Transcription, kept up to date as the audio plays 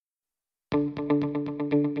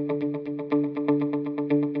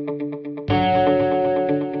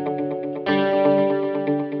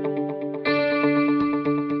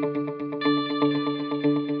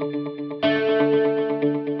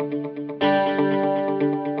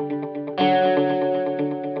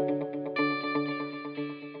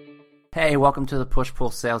Hey, welcome to the Push Pull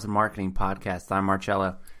Sales and Marketing Podcast. I'm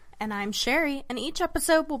Marcello. And I'm Sherry, and each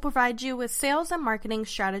episode will provide you with sales and marketing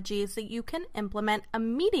strategies that you can implement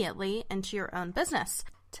immediately into your own business.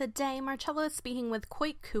 Today, Marcello is speaking with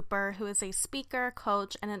Coit Cooper, who is a speaker,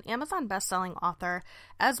 coach, and an Amazon bestselling author,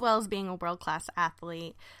 as well as being a world-class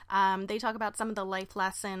athlete. They talk about some of the life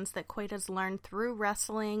lessons that Coit has learned through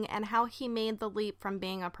wrestling and how he made the leap from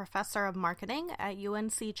being a professor of marketing at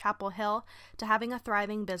UNC Chapel Hill to having a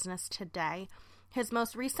thriving business today. His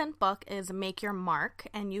most recent book is Make Your Mark,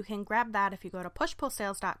 and you can grab that if you go to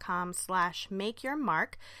pushpullsales.com/makeyourmark.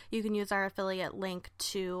 You can use our affiliate link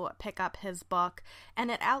to pick up his book,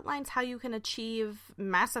 and it outlines how you can achieve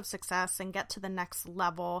massive success and get to the next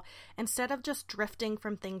level instead of just drifting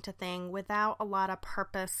from thing to thing without a lot of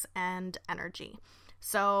purpose and energy.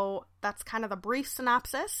 So that's kind of the brief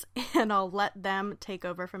synopsis, and I'll let them take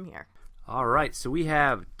over from here. All right, so we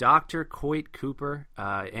have Dr. Coit Cooper,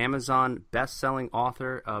 Amazon best-selling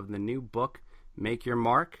author of the new book, Make Your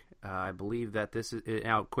Mark. I believe that this is,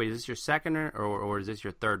 now, Coit, is this your second or is this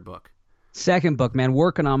your third book? Second book, man.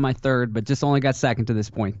 Working on my third, but just only got second to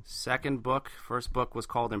this point. Second book. First book was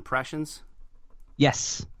called Impressions.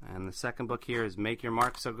 Yes. And the second book here is Make Your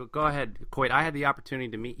Mark. So go ahead, Coit. I had the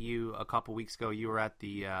opportunity to meet you a couple weeks ago. You were at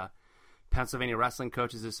the Pennsylvania Wrestling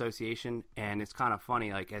Coaches Association, and it's kind of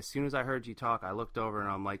funny. Like, as soon as I heard you talk, I looked over and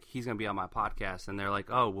I'm like, he's going to be on my podcast. And they're like,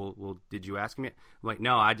 oh, well, did you ask him yet? I'm like,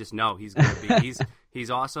 no, I just know he's going to be. He's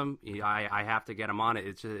awesome. I have to get him on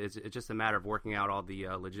it. It's just a matter of working out all the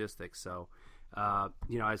logistics. So,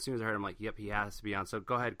 as soon as I heard him, like, yep, he has to be on. So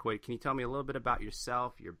go ahead, Coit. Can you tell me a little bit about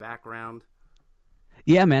yourself, your background?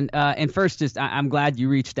 Yeah, man. And first, I'm glad you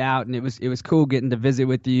reached out, and it was cool getting to visit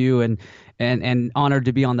with you, and honored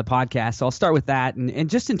to be on the podcast. So I'll start with that, and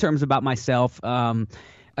just in terms about myself,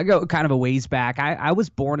 I go kind of a ways back. I was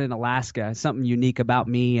born in Alaska. Something unique about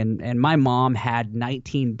me, and my mom had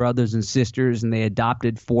 19 brothers and sisters, and they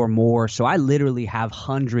adopted 4 more. So I literally have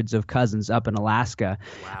hundreds of cousins up in Alaska.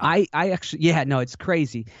 Wow. I actually, it's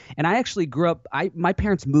crazy. And I actually grew up. My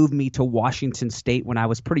parents moved me to Washington State when I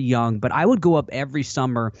was pretty young, but I would go up every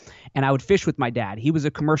summer, and I would fish with my dad. He was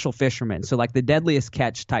a commercial fisherman, so like the Deadliest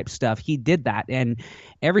Catch type stuff. He did that, and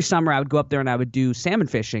every summer I would go up there and I would do salmon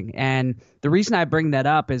fishing. And the reason I bring that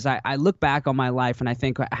up is I look back on my life and I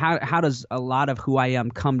think, how does a lot of who I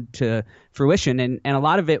am come to fruition? And a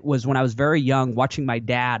lot of it was when I was very young, watching my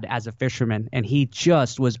dad as a fisherman, and he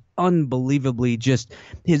just was unbelievably just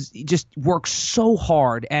worked so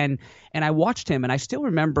hard. And I watched him, and I still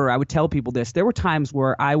remember, I would tell people this, there were times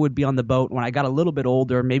where I would be on the boat when I got a little bit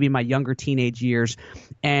older, maybe my younger teenage years,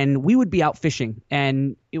 and we would be out fishing.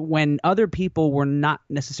 And when other people were not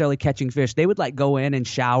necessarily catching fish, they would like go in and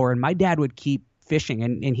shower, and my dad would keep fishing,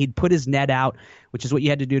 and he'd put his net out, which is what you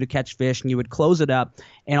had to do to catch fish, and you would close it up,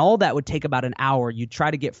 and all that would take about an hour. You'd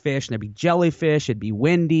try to get fish, and there'd be jellyfish, it'd be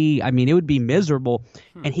windy, I mean, it would be miserable.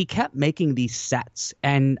 And he kept making these sets,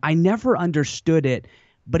 and I never understood it,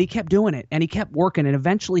 but he kept doing it, and he kept working, and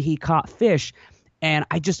eventually he caught fish. And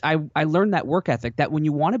I learned that work ethic, that when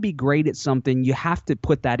you want to be great at something, you have to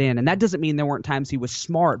put that in. And that doesn't mean there weren't times he was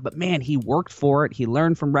smart, but man, he worked for it. He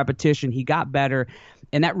learned from repetition. He got better.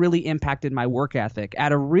 And that really impacted my work ethic.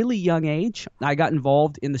 At a really young age, I got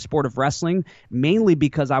involved in the sport of wrestling, mainly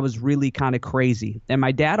because I was really kind of crazy. And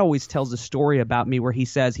my dad always tells a story about me where he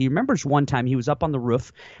says he remembers one time he was up on the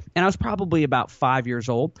roof, and I was probably about 5 years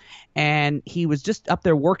old, and he was just up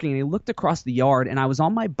there working, and he looked across the yard, and I was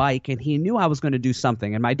on my bike, and he knew I was going to do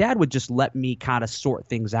something. And my dad would just let me kind of sort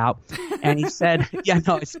things out. And he said,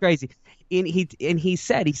 it's crazy. And he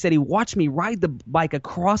said he watched me ride the bike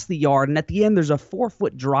across the yard, and at the end there's a 4-foot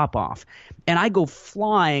drop off, and I go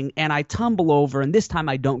flying and I tumble over, and this time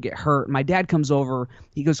I don't get hurt. My dad comes over,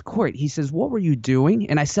 he goes, Coit, he says, what were you doing?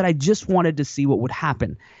 And I said, I just wanted to see what would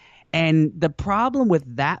happen. And the problem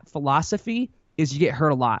with that philosophy is you get hurt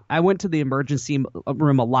a lot. I went to the emergency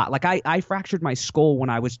room a lot. Like I fractured my skull when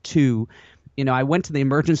I was 2. I went to the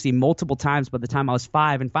emergency multiple times by the time I was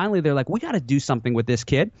 5, and finally they're like, we got to do something with this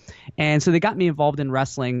kid. And so they got me involved in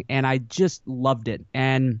wrestling, and I just loved it.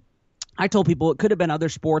 And I told people it could have been other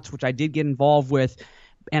sports, which I did get involved with,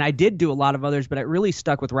 and I did do a lot of others, but I really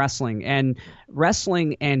stuck with wrestling. And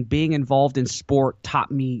wrestling and being involved in sport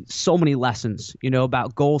taught me so many lessons,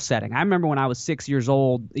 about goal setting. I remember when I was 6 years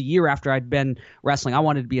old, a year after I'd been wrestling, I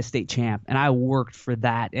wanted to be a state champ, and I worked for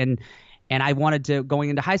that. And I wanted to, going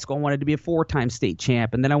into high school, I wanted to be a 4-time state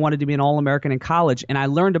champ. And then I wanted to be an All-American in college. And I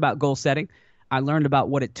learned about goal setting. I learned about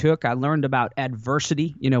what it took. I learned about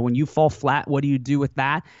adversity. When you fall flat, what do you do with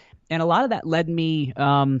that? And a lot of that led me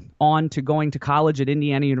on to going to college at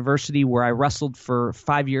Indiana University, where I wrestled for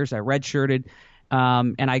 5 years. I redshirted.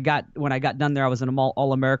 And when I got done there, I was an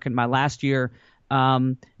All-American my last year.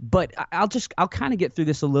 But I'll kind of get through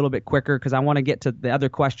this a little bit quicker because I want to get to the other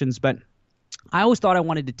questions. But I always thought I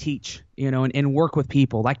wanted to teach, and work with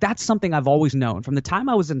people. Like that's something I've always known. From the time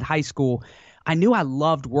I was in high school, I knew I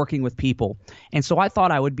loved working with people. And so I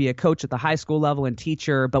thought I would be a coach at the high school level and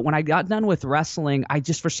teacher. But when I got done with wrestling,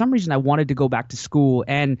 for some reason, I wanted to go back to school.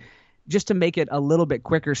 And just to make it a little bit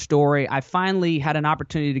quicker story, I finally had an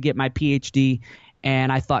opportunity to get my PhD.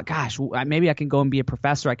 And I thought, gosh, maybe I can go and be a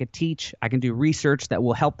professor. I could teach. I can do research that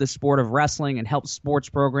will help the sport of wrestling and help sports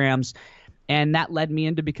programs. And that led me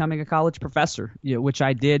into becoming a college professor, which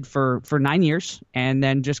I did for 9 years, and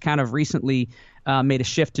then just kind of recently made a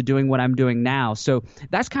shift to doing what I'm doing now. So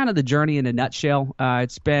that's kind of the journey in a nutshell.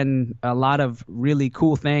 It's been a lot of really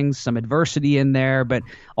cool things, some adversity in there, but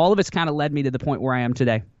all of it's kind of led me to the point where I am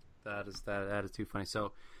today. That is too funny.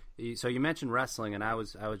 So you mentioned wrestling, and I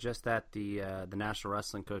was just at the National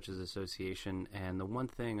Wrestling Coaches Association, and the one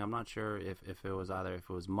thing I'm not sure if it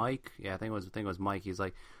was Mike. Yeah, I think it was Mike. He's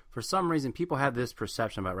like, for some reason, people have this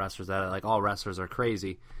perception about wrestlers that like all wrestlers are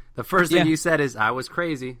crazy. The first thing you said is I was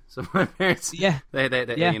crazy. So my parents, they I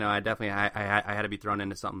definitely I had to be thrown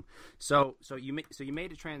into something. So you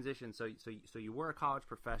made a transition. So you were a college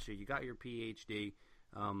professor. You got your PhD.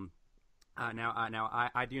 Now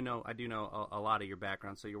I do know a lot of your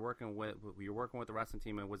background. So you're working with the wrestling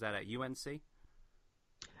team, and was that at UNC?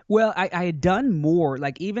 Well, I had done more,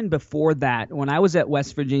 like even before that, when I was at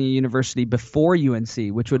West Virginia University before UNC,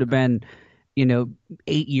 which would have been, 8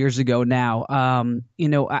 years ago now.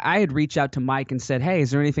 I had reached out to Mike and said, hey,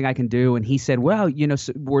 is there anything I can do? And he said, well,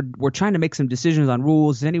 so we're trying to make some decisions on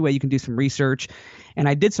rules. Anyway, you can do some research. And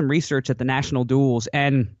I did some research at the National Duels,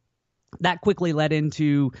 and that quickly led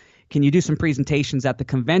into, can you do some presentations at the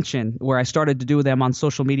convention, where I started to do them on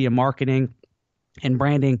social media marketing and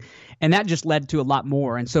branding, and that just led to a lot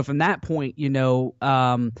more. And so from that point,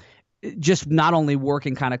 just not only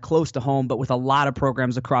working kind of close to home, but with a lot of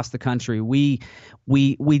programs across the country, we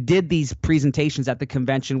did these presentations at the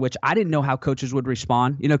convention, which I didn't know how coaches would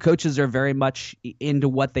respond. Coaches are very much into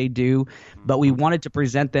what they do, but we wanted to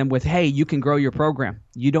present them with, hey, you can grow your program.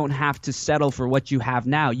 You don't have to settle for what you have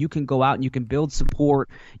now. You can go out and you can build support.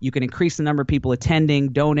 You can increase the number of people attending,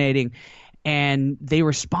 donating. And they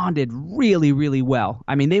responded really, really well.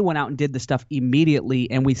 I mean, they went out and did the stuff immediately,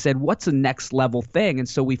 and we said, what's the next level thing? And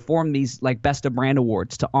so we formed these like Best of Brand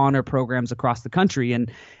Awards to honor programs across the country,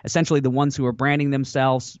 and essentially the ones who are branding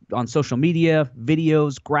themselves on social media,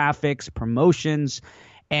 videos, graphics, promotions.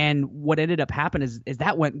 And what ended up happening is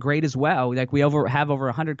that went great as well. Like we have over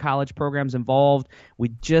 100 college programs involved. We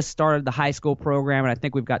just started the high school program, and I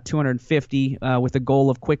think we've got 250 with the goal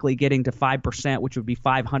of quickly getting to 5%, which would be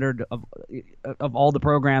 500 of all the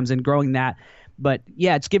programs, and growing that. But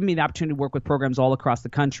yeah, it's given me the opportunity to work with programs all across the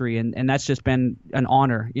country, and that's just been an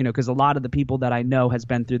honor, because a lot of the people that I know has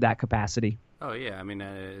been through that capacity. Oh yeah, I mean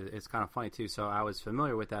it's kind of funny too. So I was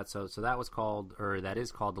familiar with that. So that was called, or that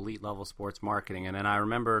is called, Elite Level Sports Marketing. And then I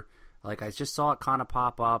remember, like, I just saw it kind of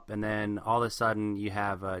pop up, and then all of a sudden you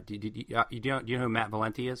have, do you know who Matt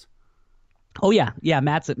Valenti is? Oh yeah,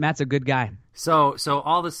 Matt's a good guy. So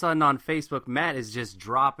all of a sudden on Facebook, Matt is just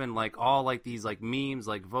dropping like all like these like memes,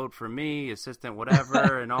 like vote for me, assistant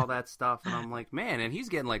whatever, and all that stuff. And I'm like, man, and he's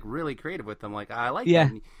getting like really creative with them. Like I like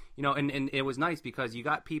that. And, and it was nice because you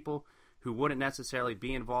got people who wouldn't necessarily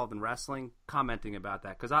be involved in wrestling commenting about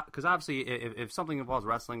that. Because obviously if something involves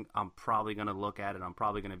wrestling, I'm probably going to look at it. I'm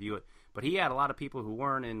probably going to view it. But he had a lot of people who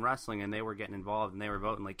weren't in wrestling, and they were getting involved, and they were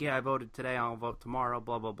voting like, yeah, I voted today, I'll vote tomorrow,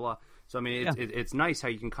 blah, blah, blah. So, I mean, it's nice how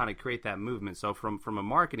you can kind of create that movement. So from a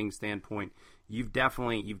marketing standpoint, you've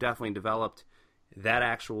definitely developed that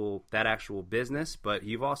actual business, but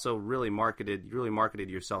you've also really marketed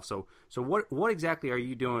yourself. So what exactly are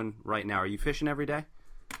you doing right now? Are you fishing every day?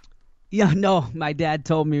 Yeah, no, my dad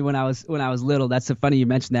told me when I was little. That's so funny you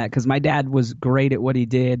mentioned that, because my dad was great at what he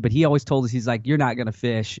did, but he always told us, he's like, you're not going to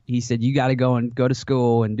fish. He said, you got to go to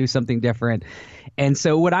school and do something different. And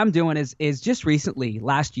so what I'm doing is just recently,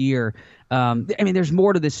 last year, I mean, there's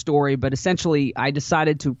more to this story, but essentially I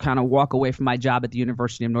decided to kind of walk away from my job at the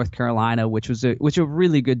University of North Carolina, which was a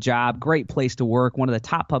really good job, great place to work, one of the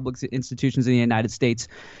top public institutions in the United States.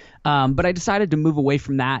 But I decided to move away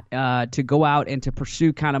from that to go out and to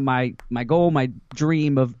pursue kind of my goal, my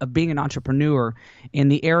dream of being an entrepreneur in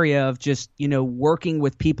the area of just, working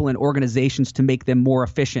with people and organizations to make them more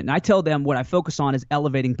efficient. And I tell them what I focus on is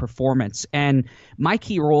elevating performance. And my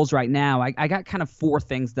key roles right now, I got kind of 4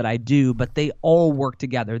 things that I do, but they all work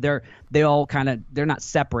together. They're not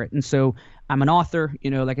separate. And so I'm an author.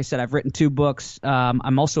 Like I said, I've written 2 books.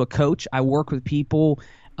 I'm also a coach. I work with people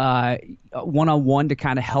one-on-one to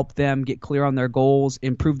kind of help them get clear on their goals,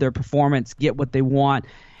 improve their performance, get what they want.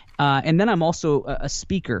 And then I'm also a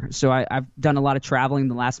speaker. So I've done a lot of traveling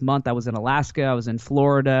the last month. I was in Alaska. I was in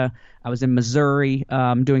Florida. I was in Missouri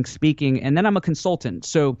doing speaking. And then I'm a consultant.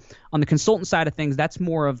 So on the consultant side of things, that's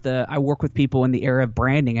more of I work with people in the area of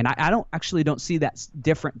branding. And I don't see that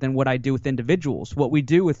different than what I do with individuals. What we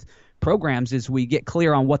do with programs is we get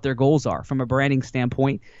clear on what their goals are from a branding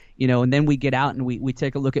standpoint, and then we get out and we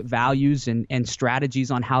take a look at values and strategies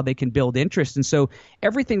on how they can build interest. And so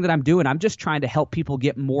everything that I'm doing, I'm just trying to help people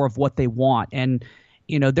get more of what they want. And,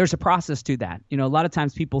 there's a process to that. A lot of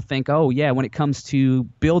times people think, oh, yeah, when it comes to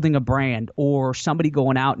building a brand or somebody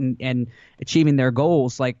going out and achieving their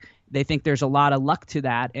goals, like they think there's a lot of luck to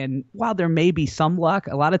that. And while there may be some luck,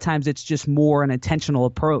 a lot of times it's just more an intentional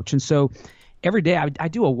approach. And so every day I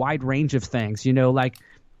do a wide range of things, like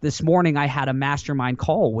this morning I had a mastermind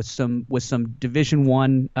call with some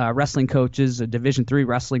Division I wrestling coaches, a Division III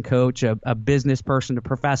wrestling coach, a business person, a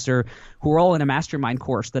professor, who are all in a mastermind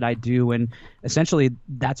course that I do. And essentially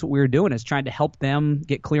that's what we were doing, is trying to help them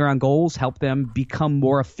get clear on goals, help them become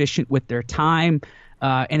more efficient with their time.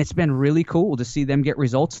 And it's been really cool to see them get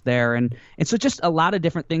results there. And so just a lot of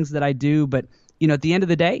different things that I do. But at the end of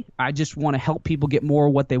the day, I just want to help people get more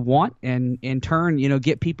of what they want, and in turn,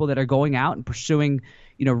 get people that are going out and pursuing,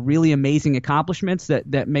 really amazing accomplishments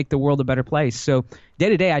that make the world a better place. So day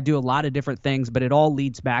to day, I do a lot of different things, but it all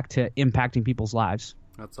leads back to impacting people's lives.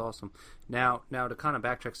 That's awesome. Now to kind of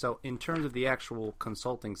backtrack, so in terms of the actual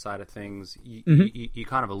consulting side of things, you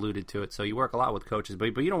kind of alluded to it. So you work a lot with coaches,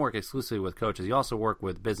 but you don't work exclusively with coaches. You also work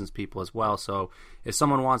with business people as well. So if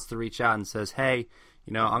someone wants to reach out and says, hey,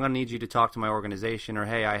 I'm going to need you to talk to my organization, or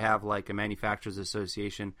hey, I have like a manufacturers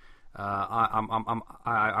association.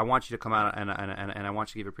 I want you to come out and I want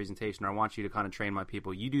you to give a presentation, or I want you to kind of train my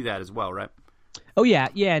people. You do that as well, right? Oh yeah,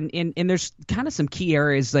 and there's kind of some key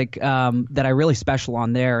areas like that I really special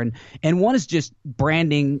on there, and one is just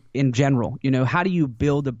branding in general. How do you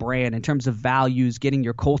build a brand in terms of values, getting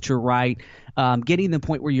your culture right, getting to the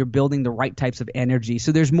point where you're building the right types of energy.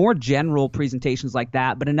 So there's more general presentations like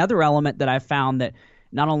that. But another element that I've found that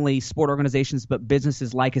not only sport organizations but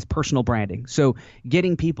businesses like is personal branding. So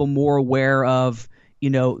getting people more aware of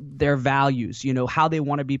their values, how they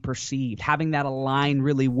want to be perceived, having that align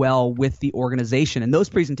really well with the organization. And those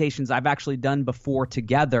presentations I've actually done before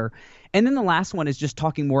together. And then the last one is just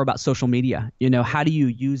talking more about social media. How do you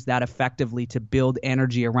use that effectively to build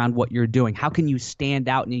energy around what you're doing? How can you stand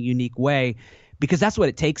out in a unique way? Because that's what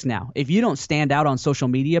it takes now. If you don't stand out on social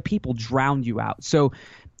media, people drown you out. So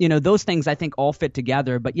those things I think all fit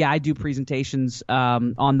together. But yeah, I do presentations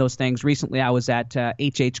on those things. Recently, I was at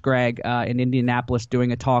H.H. Gregg in Indianapolis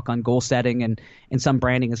doing a talk on goal setting and some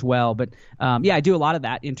branding as well. But yeah, I do a lot of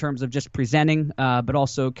that in terms of just presenting, but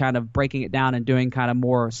also kind of breaking it down and doing kind of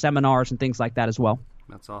more seminars and things like that as well.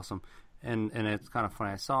 That's awesome. And it's kind of funny.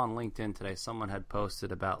 I saw on LinkedIn today someone had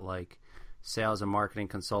posted about like sales and marketing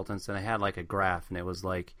consultants, and they had like a graph, and it was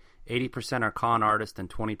like 80% are con artists and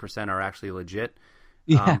 20% are actually legit.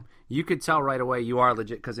 Yeah. You could tell right away you are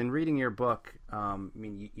legit, because in reading your book,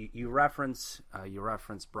 you reference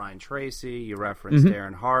Brian Tracy, you reference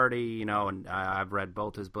Darren Hardy, and I've read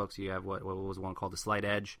both his books. You have what was one called The Slight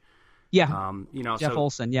Edge. Yeah. Jeff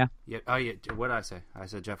Olson. Yeah. Yeah. Oh yeah. What did I say? I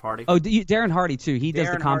said Jeff Hardy. Oh, Darren Hardy too. He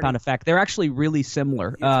does the compound effect. They're actually really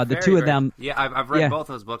similar. The two of them. Yeah, I've read both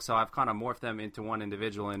those books, so I've kind of morphed them into one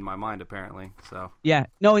individual in my mind, apparently. So. Yeah.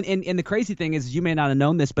 No, and the crazy thing is, you may not have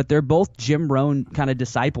known this, but they're both Jim Rohn kind of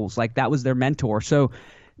disciples. Like that was their mentor. So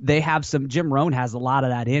they have Jim Rohn has a lot of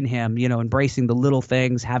that in him. Embracing the little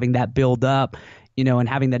things, having that build up. And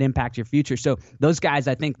having that impact your future. So those guys,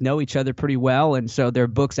 I think, know each other pretty well. And so their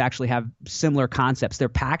books actually have similar concepts. They're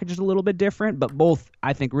packaged a little bit different, but both,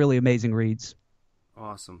 I think, really amazing reads.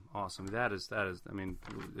 Awesome. That is. I mean,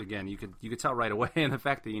 again, you could tell right away, and the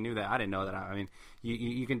fact that you knew that, I didn't know that. I mean,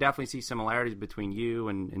 you can definitely see similarities between you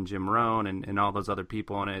and Jim Rohn and all those other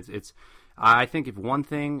people. And it's I think if one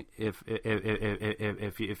thing, if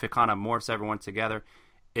it kind of morphs everyone together,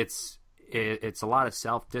 it's a lot of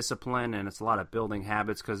self-discipline, and it's a lot of building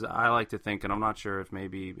habits, because I like to think, and I'm not sure if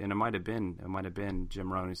maybe, and it might have been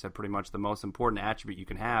Jim Rohn who said pretty much the most important attribute you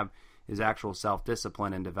can have is actual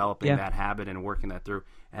self-discipline and developing that habit and working that through.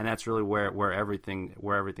 And that's really where everything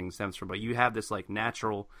stems from. But you have this like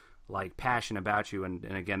natural like passion about you, and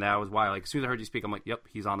again, that was why, like, as soon as I heard you speak, I'm like, yep,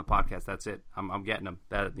 he's on the podcast. That's it. I'm getting him.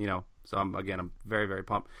 That, so I'm very, very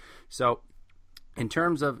pumped. So In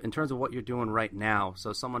terms of what you're doing right now,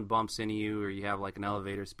 so someone bumps into you, or you have like an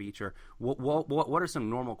elevator speech, or what are some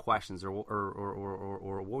normal questions, or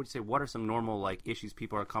what would you say? What are some normal like issues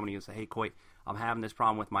people are coming to you and say, hey, Coit, I'm having this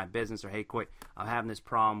problem with my business, or hey, Coit, I'm having this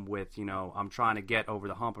problem with, I'm trying to get over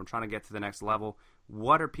the hump, I'm trying to get to the next level.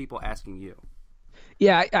 What are people asking you?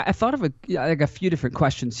 Yeah, I thought of a few different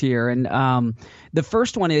questions here, and the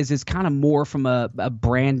first one is kind of more from a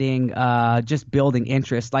branding, just building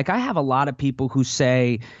interest. Like I have a lot of people who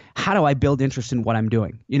say, "How do I build interest in what I'm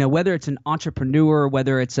doing?" Whether it's an entrepreneur,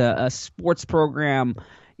 whether it's a sports program,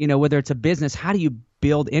 whether it's a business, how do you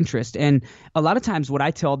build interest? And a lot of times what I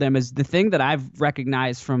tell them is the thing that I've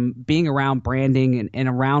recognized from being around branding and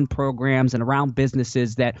around programs and around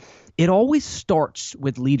businesses, that it always starts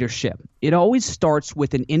with leadership. It always starts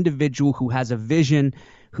with an individual who has a vision,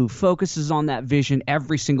 who focuses on that vision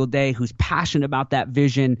every single day, who's passionate about that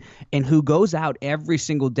vision, and who goes out every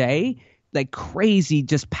single day like crazy,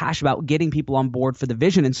 just passionate about getting people on board for the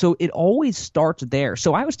vision. And so it always starts there.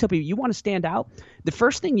 So I always tell people, you want to stand out, the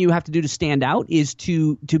first thing you have to do to stand out is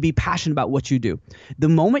to be passionate about what you do. The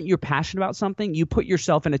moment you're passionate about something, you put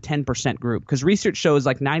yourself in a 10% group, because research shows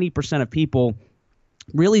like 90% of people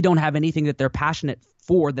really don't have anything that they're passionate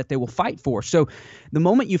for that they will fight for. So the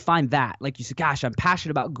moment you find that, like you say, gosh, I'm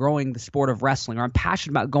passionate about growing the sport of wrestling, or I'm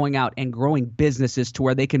passionate about going out and growing businesses to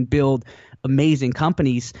where they can build amazing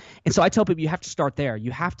companies. And so I tell people, you have to start there.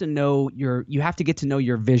 You have to get to know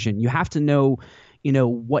your vision. You have to know,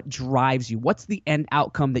 what drives you. What's the end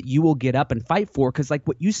outcome that you will get up and fight for? Because like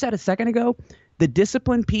what you said a second ago, the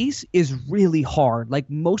discipline piece is really hard. Like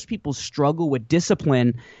most people struggle with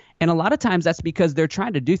discipline. And a lot of times that's because they're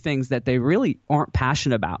trying to do things that they really aren't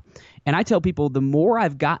passionate about. And I tell people, the more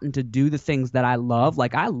I've gotten to do the things that I love,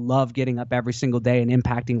 like I love getting up every single day and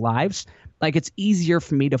impacting lives, like it's easier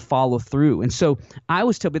for me to follow through. And so I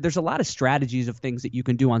always tell people there's a lot of strategies of things that you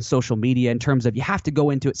can do on social media in terms of you have to go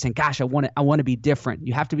into it saying, gosh, I want to be different.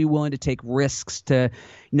 You have to be willing to take risks, to,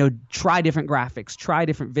 try different graphics, try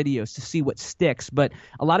different videos to see what sticks. But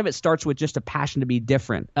a lot of it starts with just a passion to be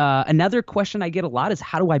different. Another question I get a lot is,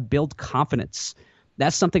 how do I build confidence?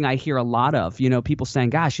 That's something I hear a lot of, people saying,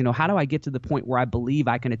 gosh, how do I get to the point where I believe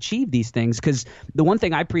I can achieve these things? Because the one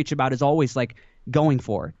thing I preach about is always like going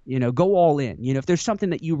for it, go all in. If there's something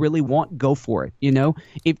that you really want, go for it,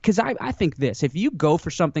 because I think this, if you go for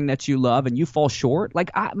something that you love and you fall short,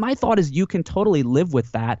 my thought is you can totally live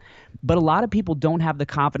with that. But a lot of people don't have the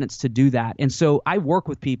confidence to do that. And so I work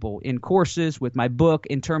with people in courses, with my book,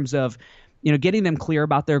 in terms of getting them clear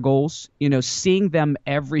about their goals, seeing them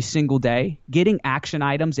every single day, getting action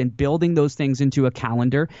items and building those things into a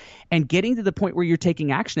calendar, and getting to the point where you're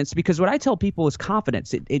taking action. It's because what I tell people is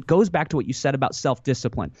confidence. It goes back to what you said about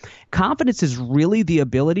self-discipline. Confidence is really the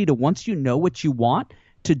ability to, once you know what you want,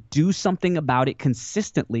 to do something about it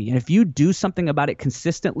consistently. And if you do something about it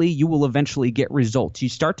consistently, you will eventually get results. You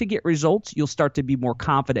start to get results, you'll start to be more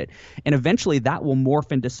confident. And eventually that will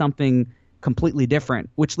morph into something completely different,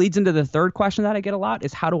 which leads into the third question that I get a lot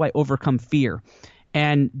is, how do I overcome fear?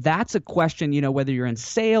 And that's a question, whether you're in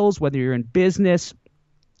sales, whether you're in business,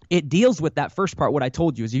 it deals with that first part. What I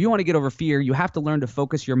told you is, if you want to get over fear, you have to learn to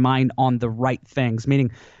focus your mind on the right things,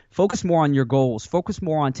 meaning focus more on your goals, focus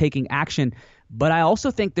more on taking action. But I also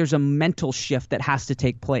think there's a mental shift that has to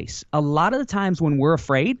take place. A lot of the times when we're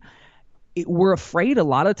afraid a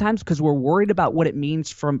lot of times because we're worried about what it means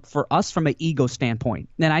for us from an ego standpoint.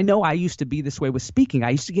 And I know I used to be this way with speaking.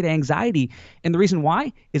 I used to get anxiety. And the reason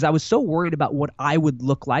why is I was so worried about what I would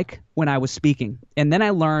look like when I was speaking. And then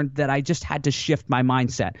I learned that I just had to shift my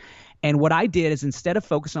mindset. And what I did is, instead of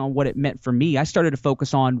focusing on what it meant for me, I started to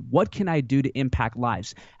focus on what can I do to impact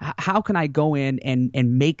lives? How can I go in and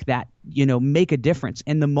make that, make a difference?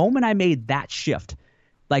 And the moment I made that shift,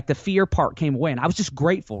 like the fear part came away, and I was just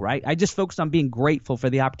grateful, right? I just focused on being grateful for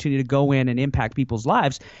the opportunity to go in and impact people's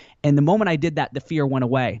lives. And the moment I did that, the fear went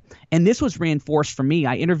away. And this was reinforced for me.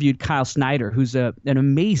 I interviewed Kyle Snyder, who's an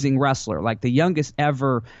amazing wrestler, like the youngest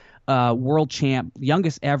ever world champ,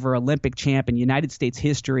 youngest ever Olympic champ in United States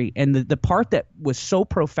history. And the part that was so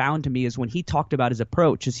profound to me is when he talked about his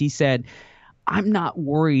approach, is he said, I'm not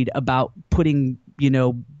worried about putting,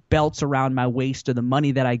 belts around my waist or the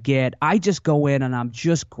money that I get. I just go in and I'm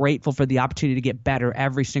just grateful for the opportunity to get better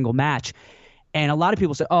every single match. And a lot of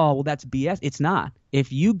people say, oh, well, that's BS. It's not.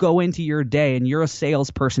 If you go into your day and you're a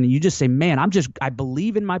salesperson and you just say, man, I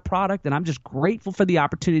believe in my product and I'm just grateful for the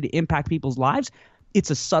opportunity to impact people's lives,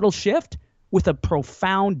 it's a subtle shift with a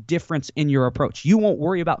profound difference in your approach. You won't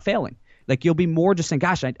worry about failing. Like you'll be more just saying,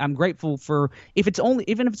 gosh, I'm grateful for, even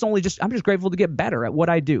if it's only just, I'm just grateful to get better at what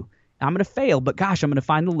I do. I'm going to fail, but gosh, I'm going to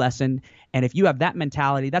find the lesson. And if you have that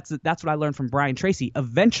mentality, that's what I learned from Brian Tracy.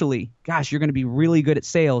 Eventually, gosh, you're going to be really good at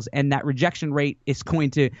sales, and that rejection rate is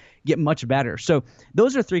going to get much better. So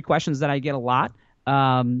those are 3 questions that I get a lot.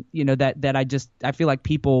 That I feel like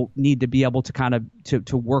people need to be able to kind of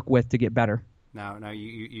to work with to get better. Now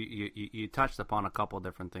you touched upon a couple of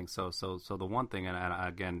different things. So the one thing, and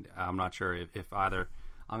again, I'm not sure if either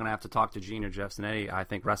I'm going to have to talk to Gene or Jeff Zanetti. I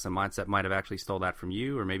think Wrestling Mindset might have actually stole that from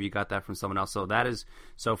you, or maybe you got that from someone else.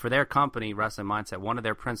 So for their company, Wrestling Mindset, one of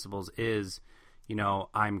their principles is,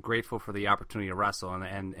 I'm grateful for the opportunity to wrestle,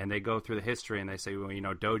 and they go through the history and they say, well,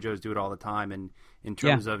 dojos do it all the time, and in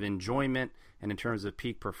terms of enjoyment and in terms of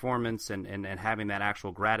peak performance and having that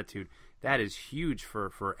actual gratitude, that is huge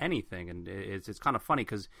for anything. And it's kind of funny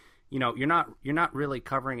because you're not really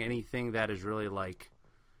covering anything that is really like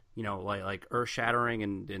earth shattering,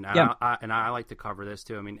 and I like to cover this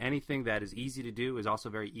too. I mean, anything that is easy to do is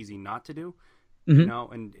also very easy not to do. And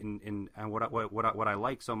what I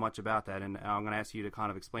like so much about that, and I'm going to ask you to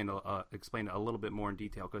kind of explain it a little bit more in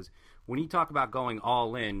detail, because when you talk about going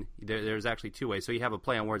all in, there's actually 2 ways. So you have a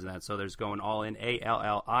play on words in that. So there's going all in,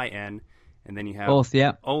 ALLIN, and then you have both,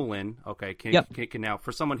 Olin. Okay, can now,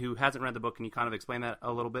 for someone who hasn't read the book, can you kind of explain that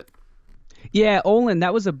a little bit? Yeah, Olin,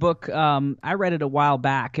 that was a book. I read it a while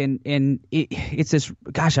back, and it's this.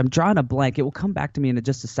 Gosh, I'm drawing a blank. It will come back to me in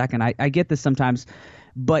just a second. I get this sometimes,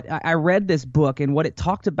 but I read this book, and what it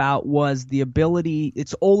talked about was the ability.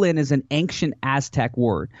 Olin is an ancient Aztec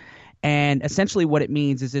word, and essentially what it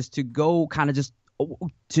means is to go kind of just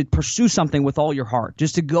to pursue something with all your heart,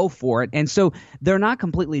 just to go for it. And so they're not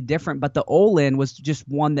completely different, but the Olin was just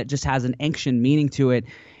one that just has an ancient meaning to it.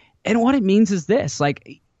 And what it means is this,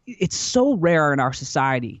 like, it's so rare in our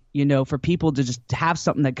society, for people to just have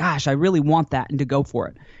something that, gosh, I really want that, and to go for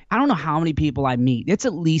it. I don't know how many people I meet. It's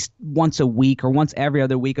at least once a week or once every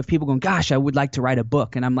other week of people going, gosh, I would like to write a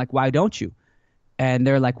book. And I'm like, why don't you? And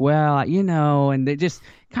they're like, well, and they just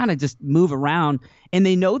kind of just move around, and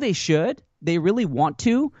they know they should. They really want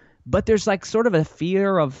to, but there's like sort of a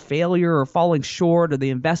fear of failure or falling short or the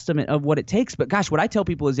investment of what it takes. But gosh, what I tell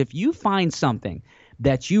people is, if you find something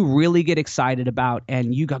that you really get excited about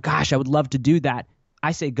and you go, gosh, I would love to do that,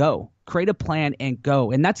 I say go. Create a plan and go.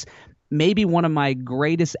 And that's maybe one of my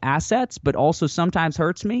greatest assets, but also sometimes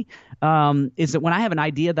hurts me, is that when I have an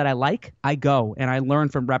idea that I like, I go and I learn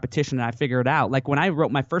from repetition and I figure it out. Like when I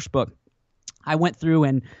wrote my first book, I went through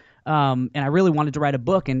and I really wanted to write a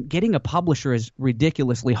book, and getting a publisher is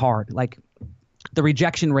ridiculously hard. Like the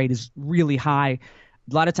rejection rate is really high.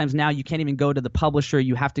 A lot of times now you can't even go to the publisher.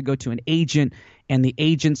 You have to go to an agent, and the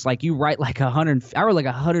agent's like, you write like 100, I wrote like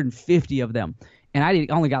 150 of them. And I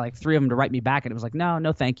only got like 3 of them to write me back. And it was like,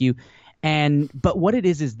 no, thank you. But what it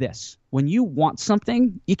is this: when you want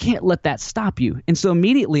something, you can't let that stop you. And so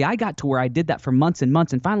immediately I got to where I did that for months and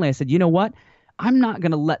months. And finally I said, you know what? I'm not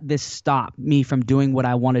going to let this stop me from doing what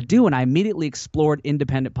I want to do. And I immediately explored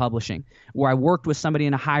independent publishing, where I worked with somebody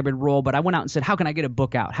in a hybrid role, but I went out and said, how can I get a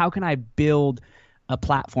book out? How can I build a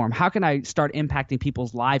platform? How can I start impacting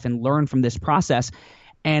people's life and learn from this process?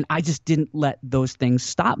 And I just didn't let those things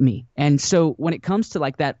stop me. And so when it comes to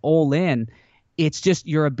like that all in, it's just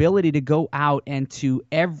your ability to go out and to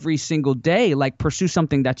every single day, like pursue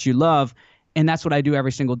something that you love. And that's what I do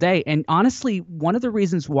every single day. And honestly, one of the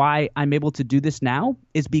reasons why I'm able to do this now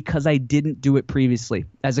is because I didn't do it previously.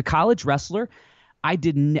 As a college wrestler, I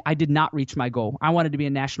did not reach my goal. I wanted to be a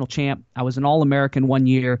national champ. I was an All-American one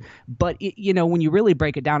year. But, when you really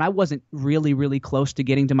break it down, I wasn't really, really close to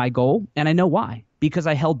getting to my goal. And I know why. Because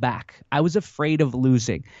I held back. I was afraid of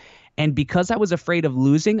losing. And because I was afraid of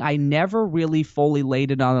losing, I never really fully laid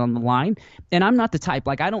it on the line. And I'm not the type,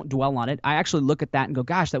 like, I don't dwell on it. I actually look at that and go,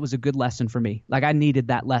 gosh, that was a good lesson for me. Like, I needed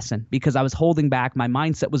that lesson because I was holding back. My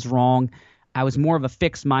mindset was wrong. I was more of a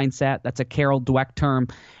fixed mindset. That's a Carol Dweck term.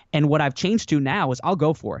 And what I've changed to now is I'll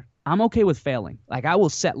go for it. I'm okay with failing. Like, I will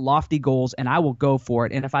set lofty goals and I will go for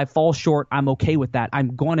it. And if I fall short, I'm okay with that.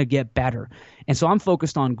 I'm going to get better. And so I'm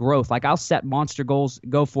focused on growth. Like, I'll set monster goals,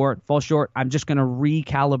 go for it, fall short. I'm just going to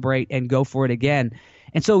recalibrate and go for it again.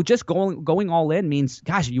 And so just going all in means,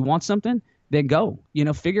 gosh, if you want something, then go.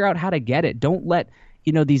 Figure out how to get it. Don't let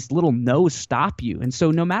these little no's stop you. And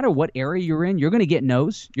so no matter what area you're in, you're going to get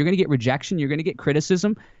no's. You're going to get rejection. You're going to get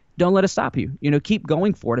criticism. Don't let it stop you. Keep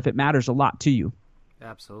going for it if it matters a lot to you.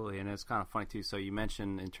 Absolutely, and it's kind of funny too. So you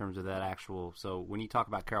mentioned in terms of that so when you talk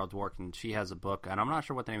about Carol Dweck, and she has a book, and I'm not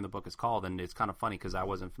sure what the name of the book is called, and it's kind of funny because I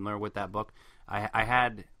wasn't familiar with that book. I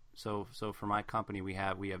had so for my company we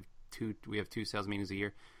have two sales meetings a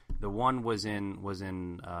year. The one was in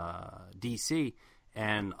DC,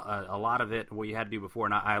 And a lot of it, what you had to do before,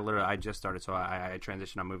 and I just started, so I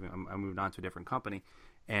transitioned. I moved on to a different company,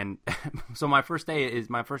 and so my first day is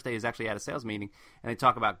actually at a sales meeting, and they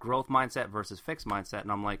talk about growth mindset versus fixed mindset,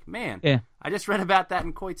 and I'm like, man, I just read about that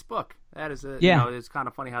in Coit's book. That is, it's kind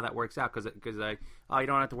of funny how that works out because you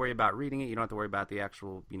don't have to worry about reading it, you don't have to worry about the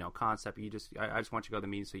actual concept. I just want you to go to the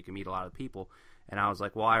meeting so you can meet a lot of people. And I was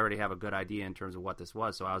like, well, I already have a good idea in terms of what this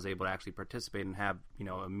was, so I was able to actually participate and have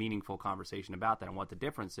a meaningful conversation about that and what the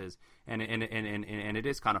difference is. And it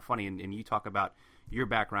is kind of funny. And you talk about your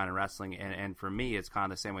background in wrestling, and for me, it's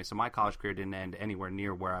kind of the same way. So my college career didn't end anywhere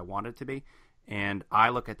near where I wanted it to be, and I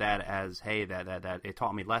look at that as, hey, that it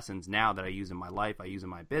taught me lessons now that I use in my life, I use in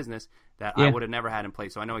my business that I would have never had in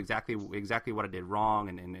place. So I know exactly what I did wrong,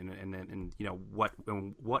 and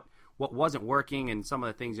what wasn't working, and some of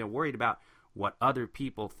the things worried about what other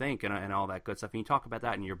people think and all that good stuff. And you talk about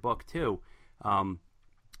that in your book too.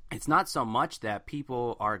 It's not so much that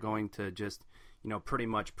people are going to just, pretty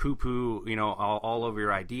much poo-poo, all over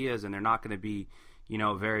your ideas, and they're not going to be,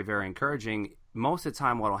 very, very encouraging. Most of the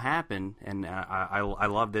time what will happen, and I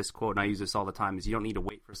love this quote, and I use this all the time, is you don't need to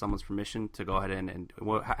wait for someone's permission to go ahead and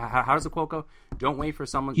how does the quote go? Don't wait for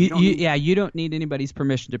someone. You don't need anybody's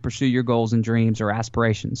permission to pursue your goals and dreams or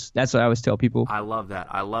aspirations. That's what I always tell people. I love that.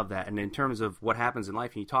 And in terms of what happens in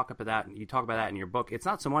life, and you talk about that in your book, it's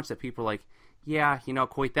not so much that people are like, yeah,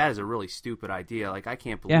 Coit, that is a really stupid idea. Like, I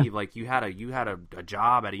can't believe like you had a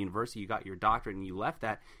job at a university, you got your doctorate, and you left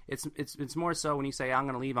that. It's more so when you say, I'm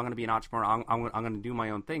going to leave, I'm going to be an entrepreneur, I'm going to do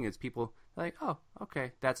my own thing. It's people like, oh,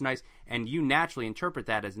 okay, that's nice, and you naturally interpret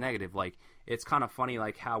that as negative. Like, it's kind of funny,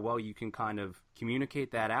 like how well you can kind of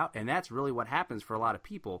communicate that out, and that's really what happens for a lot of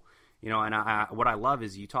people. And what I love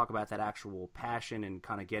is you talk about that actual passion and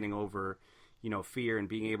kind of getting over fear and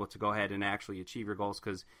being able to go ahead and actually achieve your goals.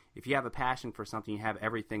 Because if you have a passion for something, you have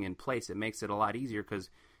everything in place. It makes it a lot easier, because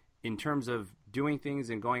in terms of doing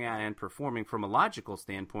things and going out and performing from a logical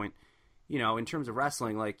standpoint, in terms of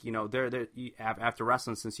wrestling, like, after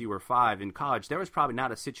wrestling since you were 5 in college, there was probably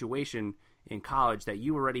not a situation in college that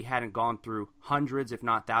you already hadn't gone through hundreds, if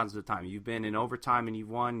not thousands of times. You've been in overtime and you've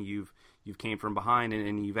won. You've came from behind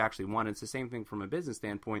and you've actually won. It's the same thing from a business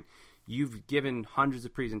standpoint. You've given hundreds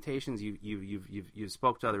of presentations. You've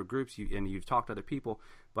spoke to other groups and you've talked to other people.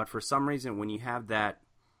 But for some reason, when you have that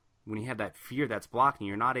fear that's blocking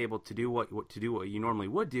you, you're not able to do what you normally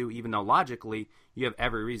would do, even though logically you have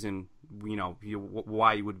every reason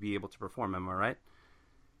why you would be able to perform. Am I right?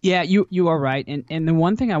 Yeah, you are right. And the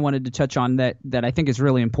one thing I wanted to touch on that I think is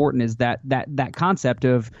really important is that concept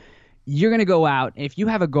of, you're going to go out, if you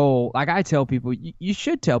have a goal, like I tell people, you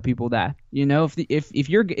should tell people that,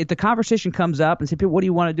 if the conversation comes up and say, people, what do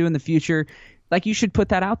you want to do in the future? Like, you should put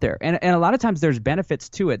that out there. And a lot of times there's benefits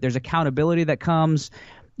to it. There's accountability that comes,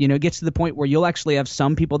 it gets to the point where you'll actually have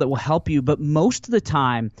some people that will help you. But most of the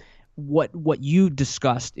time, what you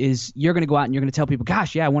discussed is you're going to go out and you're going to tell people,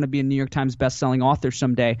 gosh, yeah, I want to be a New York Times best-selling author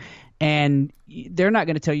someday. And they're not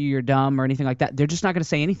going to tell you you're dumb or anything like that. They're just not going to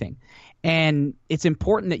say anything. And it's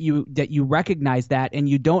important that you recognize that, and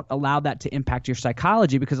you don't allow that to impact your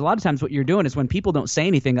psychology, because a lot of times what you're doing is when people don't say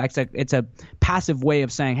anything, like it's a passive way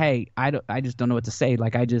of saying, hey, I just don't know what to say.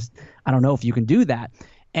 Like, I don't know if you can do that.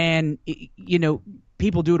 And,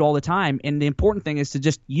 people do it all the time. And the important thing is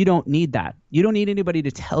you don't need that. You don't need anybody to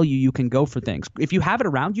tell you can go for things. If you have it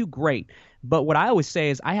around you, great. But what I always say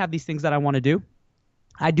is, I have these things that I want to do.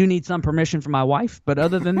 I do need some permission from my wife. But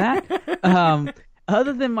other than that,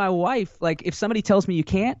 other than my wife, like, if somebody tells me you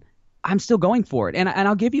can't, I'm still going for it. And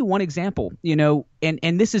I'll give you one example,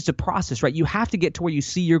 and this is the process, right? You have to get to where you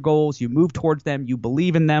see your goals, you move towards them, you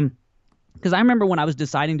believe in them. Because I remember when I was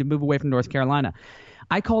deciding to move away from North Carolina,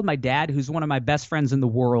 I called my dad, who's one of my best friends in the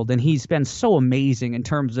world, and he's been so amazing in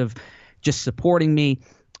terms of just supporting me.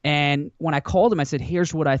 And when I called him, I said,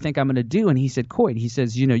 here's what I think I'm going to do. And he said, Coit, he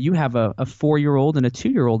says, you have a 4-year-old and a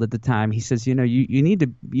 2-year-old at the time. He says, you need to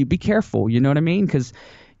be careful. You know what I mean? Because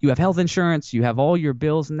you have health insurance, you have all your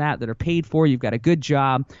bills and that are paid for, you've got a good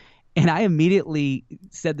job. And I immediately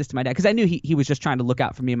said this to my dad, because I knew he was just trying to look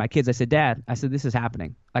out for me and my kids. I said, Dad, this is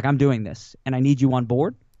happening. Like, I'm doing this, and I need you on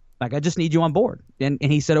board. Like, I just need you on board. And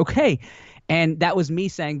he said, okay. And that was me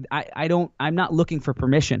saying, I'm not looking for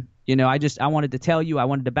permission. I wanted to tell you, I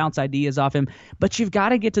wanted to bounce ideas off him. But you've got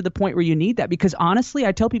to get to the point where you need that, because honestly,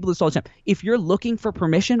 I tell people this all the time. If you're looking for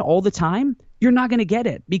permission all the time, you're not going to get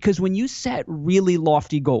it. Because when you set really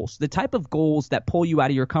lofty goals, the type of goals that pull you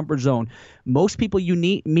out of your comfort zone, most people you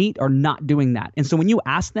meet are not doing that. And so when you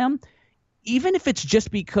ask them, even if it's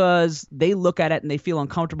just because they look at it and they feel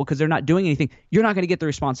uncomfortable because they're not doing anything, you're not going to get the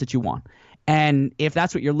response that you want. And if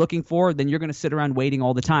that's what you're looking for, then you're going to sit around waiting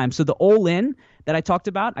all the time. So the all in that I talked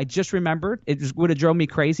about, I just remembered, it would have drove me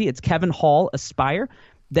crazy. It's Kevin Hall, Aspire,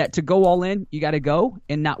 that to go all in, you got to go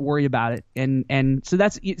and not worry about it. And so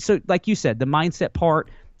so like you said, the mindset part,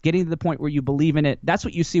 getting to the point where you believe in it, that's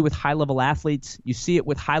what you see with high level athletes. You see it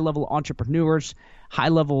with high level entrepreneurs, high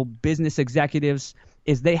level business executives,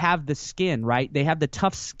 is they have the skin, right? They have the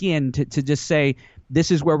tough skin to just say, this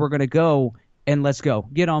is where we're going to go. And let's go.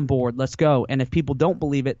 Get on board. Let's go. And if people don't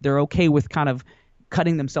believe it, they're okay with kind of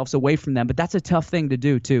cutting themselves away from them. But that's a tough thing to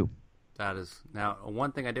do, too. That is. Now,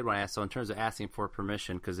 one thing I did want to ask, so in terms of asking for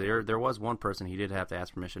permission, because there was one person he did have to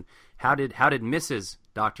ask permission. How did Mrs.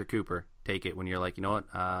 Dr. Cooper take it when you're like, you know what,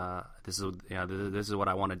 this is what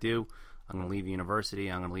I want to do. I'm going to leave the university.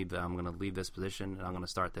 I'm going to leave this position, and I'm going to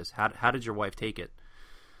start this. How did your wife take it?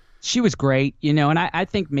 She was great, and I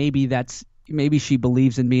think maybe she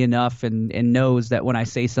believes in me enough and knows that when I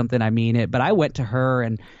say something, I mean it. But I went to her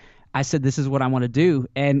and I said, this is what I want to do.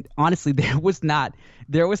 And honestly, there was not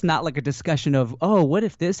like a discussion of, oh, what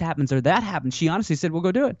if this happens or that happens? She honestly said, we'll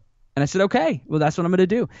go do it. And I said, okay, well, that's what I'm going to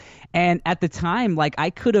do. And at the time, like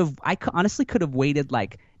I honestly could have waited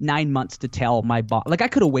like 9 months to tell my boss. Like I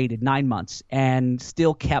could have waited 9 months and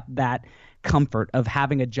still kept that comfort of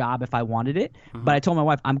having a job if I wanted it. Mm-hmm. But I told my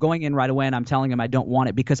wife, I'm going in right away and I'm telling him I don't want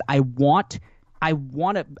it because I want to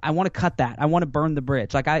cut that. I want to burn the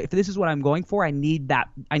bridge. Like if this is what I'm going for, I need that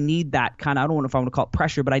kind of, I don't know if I want to call it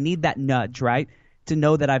pressure, but I need that nudge, right? To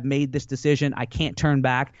know that I've made this decision. I can't turn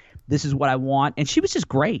back. This is what I want. And she was just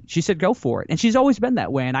great. She said, go for it. And she's always been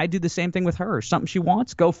that way. And I do the same thing with her. Something she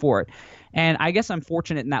wants, go for it. And I guess I'm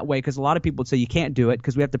fortunate in that way because a lot of people would say you can't do it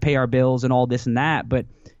because we have to pay our bills and all this and that. But,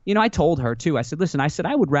 I told her too. I said, listen,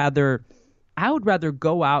 I would rather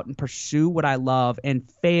go out and pursue what I love and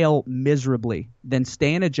fail miserably than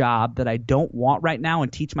stay in a job that I don't want right now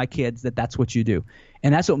and teach my kids that that's what you do.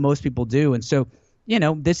 And that's what most people do. And so,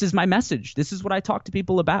 this is my message. This is what I talk to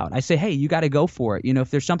people about. I say, hey, you got to go for it. If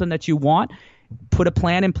there's something that you want, put a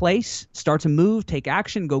plan in place, start to move, take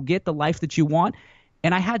action, go get the life that you want.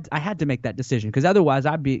 And I had to make that decision because otherwise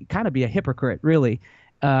I'd be a hypocrite, really.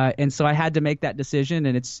 And so I had to make that decision,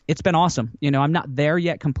 and it's been awesome. I'm not there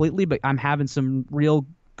yet completely, but I'm having some real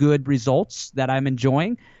good results that I'm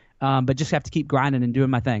enjoying. But just have to keep grinding and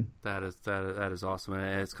doing my thing. That is awesome,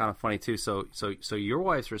 and it's kind of funny too. So your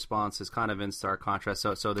wife's response is kind of in stark contrast.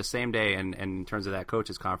 So the same day, and in terms of that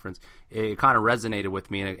coaches conference, it kind of resonated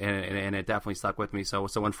with me, and it definitely stuck with me. So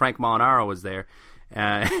when Frank Molinaro was there,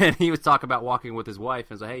 and he was talking about walking with his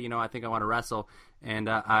wife, and was like, hey, I think I want to wrestle. And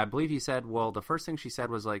I believe he said, well, the first thing she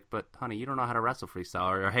said was like, but honey, you don't know how to wrestle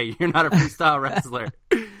freestyle, or hey, you're not a freestyle wrestler.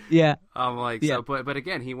 Yeah. I'm like, yeah. So, but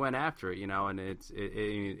again, he went after it, and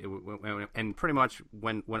and pretty much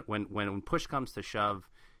when push comes to shove,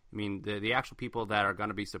 I mean, the actual people that are going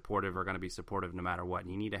to be supportive are going to be supportive no matter what.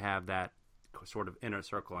 And you need to have that sort of inner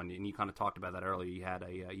circle, and you kind of talked about that earlier. You had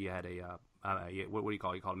a what do you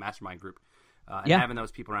call it? You call it a mastermind group, and having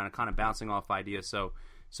those people around and kind of bouncing off ideas.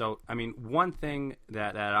 So, I mean, one thing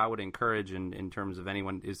that I would encourage in terms of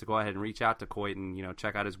anyone is to go ahead and reach out to Coit and,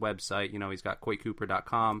 check out his website. He's got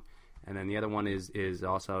CoitCooper.com. And then the other one is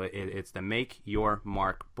also, it's the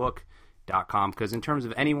MakeYourMarkBook.com. Because in terms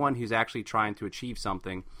of anyone who's actually trying to achieve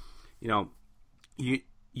something, you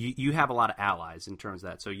have a lot of allies in terms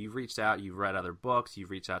of that. So you've reached out, you've read other books, you've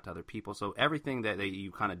reached out to other people. So everything that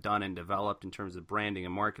you've kind of done and developed in terms of branding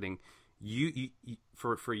and marketing,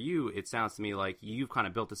 for you, it sounds to me like you've kind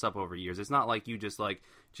of built this up over years. It's not like you just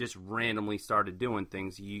randomly started doing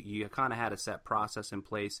things. You kind of had a set process in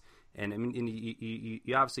place, and I mean,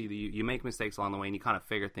 you obviously you make mistakes along the way, and you kind of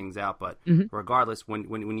figure things out. But regardless,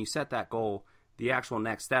 when you set that goal, the actual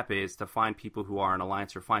next step is to find people who are in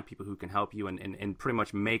alliance or find people who can help you and pretty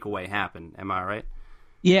much make a way happen. Am I right?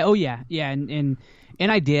 Yeah. Oh, yeah. Yeah. And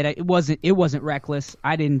I did. It wasn't reckless.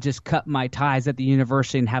 I didn't just cut my ties at the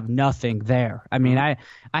university and have nothing there. I mean, I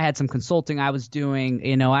had some consulting I was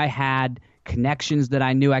doing. I had connections that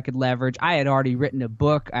I knew I could leverage. I had already written a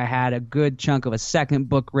book. I had a good chunk of a second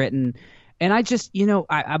book written. And I just,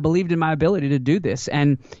 I believed in my ability to do this.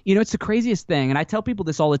 And, it's the craziest thing. And I tell people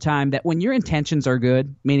this all the time, that when your intentions are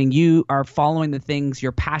good, meaning you are following the things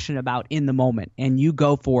you're passionate about in the moment and you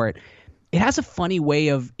go for it, it has a funny way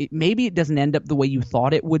of maybe it doesn't end up the way you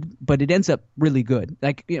thought it would, but it ends up really good.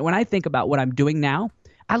 Like when I think about what I'm doing now,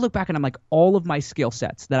 I look back and I'm like, all of my skill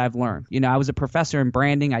sets that I've learned. I was a professor in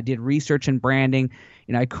branding. I did research in branding.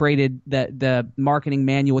 I created the marketing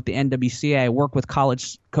manual with the NWCA. I work with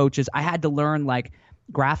college coaches. I had to learn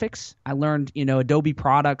graphics. I learned, Adobe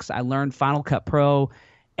products. I learned Final Cut Pro.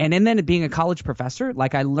 And then being a college professor,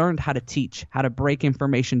 like I learned how to teach, how to break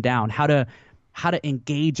information down, how to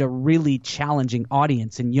engage a really challenging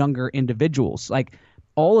audience and younger individuals. Like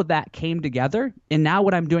all of that came together. And now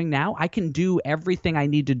what I'm doing now, I can do everything I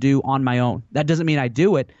need to do on my own. That doesn't mean I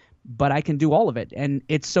do it, but I can do all of it. And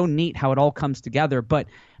it's so neat how it all comes together. But,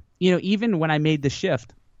 even when I made the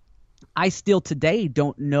shift, I still today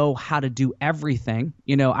don't know how to do everything.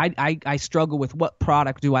 I struggle with what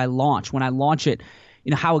product do I launch? When I launch it,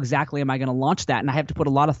 how exactly am I going to launch that? And I have to put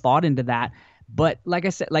a lot of thought into that. But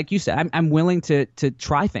like you said, I'm willing to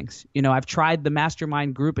try things. I've tried the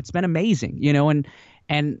mastermind group. It's been amazing,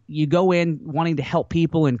 and you go in wanting to help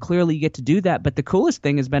people, and clearly you get to do that. But the coolest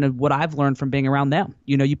thing has been what I've learned from being around them.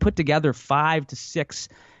 You put together 5 to 6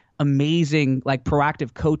 amazing, like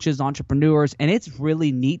proactive coaches, entrepreneurs, and it's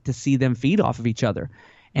really neat to see them feed off of each other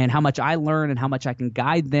and how much I learn and how much I can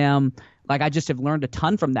guide them. Like I just have learned a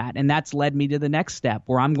ton from that. And that's led me to the next step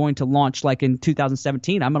where I'm going to launch, like in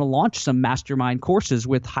 2017, I'm going to launch some mastermind courses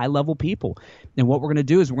with high level people. And what we're going to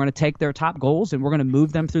do is we're going to take their top goals and we're going to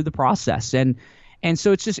move them through the process. And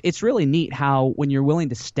so it's really neat how when you're willing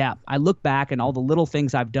to step, I look back and all the little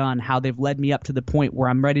things I've done, how they've led me up to the point where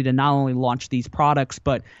I'm ready to not only launch these products,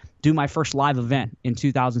 but do my first live event in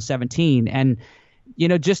 2017. And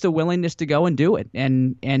just a willingness to go and do it.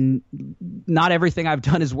 And not everything I've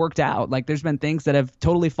done has worked out. Like there's been things that have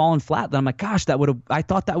totally fallen flat that I'm like, gosh, I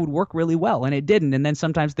thought that would work really well. And it didn't. And then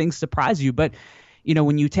sometimes things surprise you. But,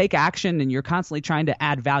 when you take action and you're constantly trying to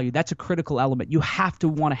add value, that's a critical element. You have to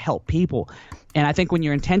want to help people. And I think when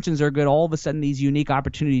your intentions are good, all of a sudden these unique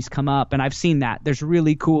opportunities come up. And I've seen that. There's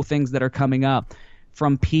really cool things that are coming up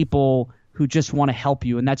from people who just want to help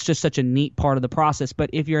you. And that's just such a neat part of the process.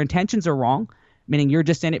 But if your intentions are wrong, meaning you're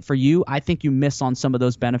just in it for you, I think you miss on some of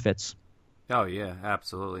those benefits. Oh yeah,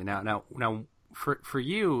 absolutely. Now, for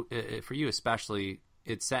you especially,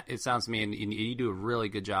 it sounds to me, and you do a really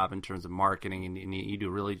good job in terms of marketing, and you do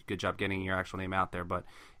a really good job getting your actual name out there. But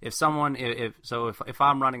if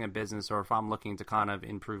I'm running a business, or if I'm looking to kind of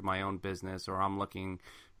improve my own business, or I'm looking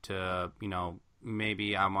to,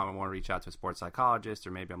 maybe I want to reach out to a sports psychologist,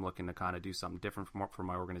 or maybe I'm looking to kind of do something different for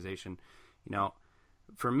my organization,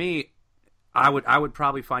 for me, I would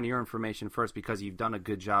probably find your information first because you've done a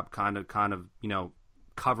good job kind of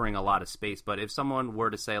covering a lot of space. But if someone were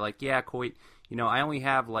to say like, yeah, Coit, I only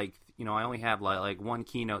have like one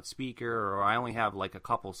keynote speaker, or I only have like a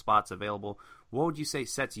couple spots available, what would you say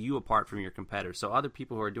sets you apart from your competitors? So other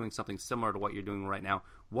people who are doing something similar to what you're doing right now,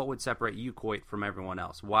 what would separate you, Coit, from everyone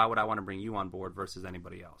else? Why would I want to bring you on board versus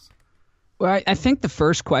anybody else? Well, I think the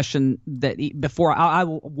first question before I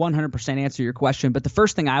will 100% answer your question, but the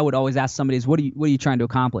first thing I would always ask somebody is, what are you trying to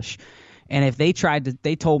accomplish? And if they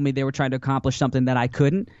told me they were trying to accomplish something that I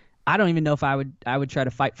couldn't, I don't even know if I would try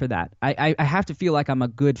to fight for that. I have to feel like I'm a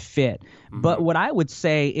good fit. Mm-hmm. But what I would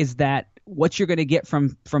say is that what you're going to get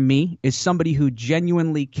from me is somebody who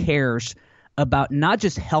genuinely cares about not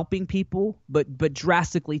just helping people, but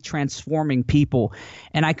drastically transforming people.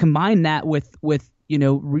 And I combine that with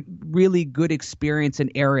really good experience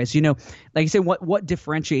in areas, like you said, what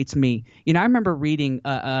differentiates me? I remember reading,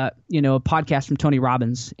 a podcast from Tony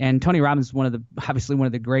Robbins, and Tony Robbins is obviously one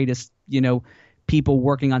of the greatest, people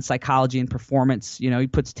working on psychology and performance. He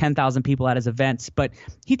puts 10,000 people at his events, but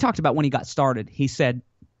he talked about when he got started, he said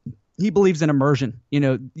he believes in immersion.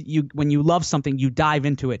 When you love something, you dive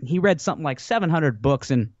into it. And he read something like 700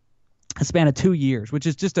 books in a span of 2 years, which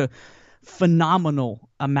is just a phenomenal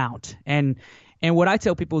amount. And what I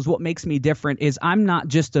tell people is what makes me different is I'm not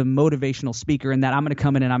just a motivational speaker in that I'm going to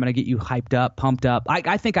come in and I'm going to get you hyped up, pumped up.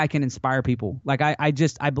 I think I can inspire people. Like I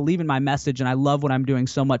believe in my message, and I love what I'm doing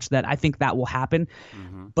so much that I think that will happen.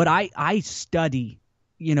 Mm-hmm. But I study,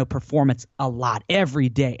 performance a lot every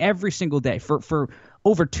day, every single day. For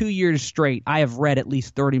over 2 years straight, I have read at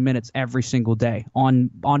least 30 minutes every single day on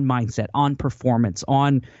mindset, on performance,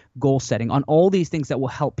 on goal setting, on all these things that will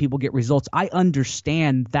help people get results. I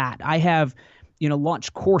understand that. I have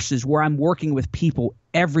launch courses where I'm working with people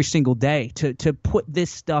every single day to put this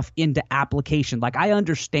stuff into application. Like I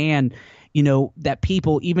understand, that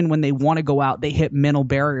people, even when they want to go out, they hit mental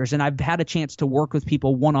barriers. And I've had a chance to work with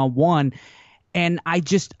people one-on-one. And I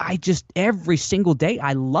just every single day,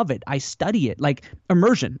 I love it. I study it. Like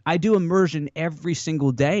immersion. I do immersion every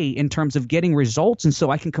single day in terms of getting results. And so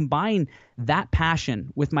I can combine that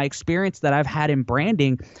passion with my experience that I've had in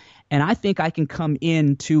branding. And I think I can come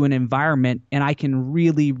into an environment and I can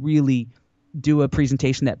really, really do a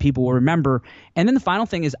presentation that people will remember. And then the final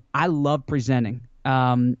thing is I love presenting.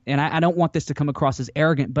 And I don't want this to come across as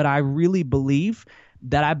arrogant, but I really believe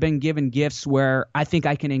that I've been given gifts where I think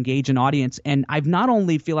I can engage an audience. And I've not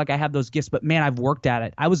only feel like I have those gifts, but man, I've worked at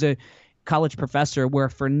it. I was a college professor where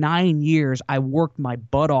for 9 years I worked my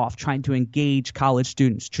butt off trying to engage college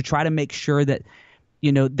students to try to make sure that,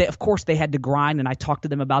 of course they had to grind, and I talked to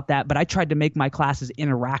them about that, but I tried to make my classes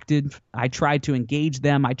interactive. I tried to engage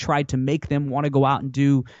them. I tried to make them want to go out and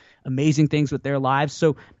do amazing things with their lives.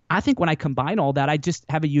 So I think when I combine all that, I just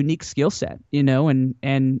have a unique skill set,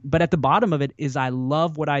 but at the bottom of it is I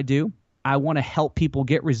love what I do. I want to help people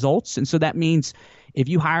get results. And so that means if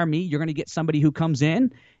you hire me, you're going to get somebody who comes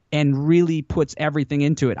in and really puts everything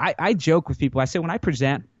into it. I joke with people. I say when I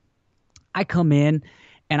present, I come in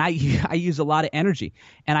and I use a lot of energy.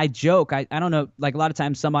 And I joke, I don't know, like a lot of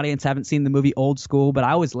times some audience haven't seen the movie Old School, but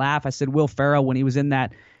I always laugh. I said Will Ferrell, when he was in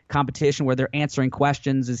that competition where they're answering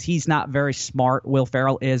questions, is he's not very smart. Will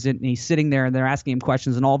Ferrell isn't. And he's sitting there and they're asking him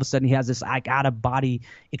questions, and all of a sudden he has this out of body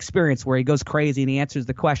experience where he goes crazy and he answers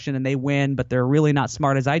the question and they win, but they're really not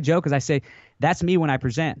smart. As I joke, as I say, that's me when I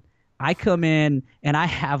present. I come in and I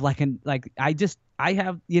have I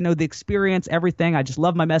have, the experience, everything. I just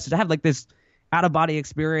love my message. I have like this out of body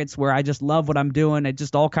experience where I just love what I'm doing. It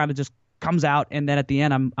just all kind of just comes out. And then at the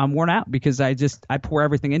end I'm worn out because I pour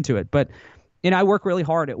everything into it. But I work really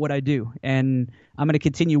hard at what I do, and I'm going to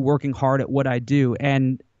continue working hard at what I do.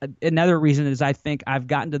 And another reason is I think I've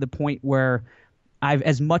gotten to the point where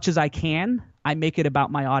as much as I can, I make it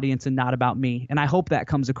about my audience and not about me. And I hope that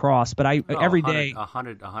comes across. But every day,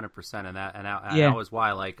 100%. And that was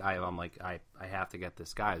why, I have to get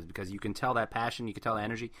this guy, is because you can tell that passion, you can tell the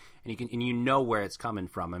energy, and you know where it's coming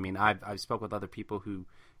from. I mean, I've spoke with other people who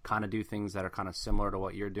kind of do things that are kind of similar to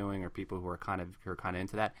what you're doing, or people who are kind of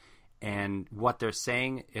into that. And what they're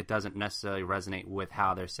saying, it doesn't necessarily resonate with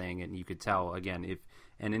how they're saying it. And you could tell, again,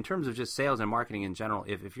 and in terms of just sales and marketing in general,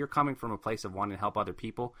 if you're coming from a place of wanting to help other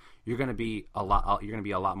people, you're going to be a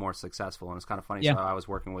lot more successful. And it's kind of funny. Yeah. So I was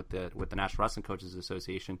working with the National Wrestling Coaches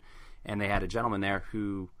Association, and they had a gentleman there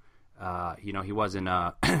who, he wasn't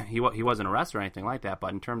he wasn't a wrestler or anything like that,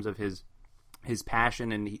 but in terms of his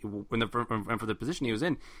passion and for the position he was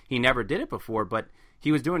in, he never did it before, but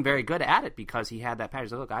he was doing very good at it because he had that passion.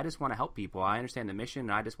 He's like, look, I just want to help people. I understand the mission,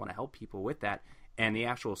 and I just want to help people with that. And the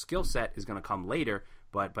actual skill set is going to come later.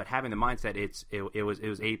 But having the mindset, it was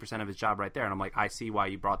 80% of his job right there. And I'm like, I see why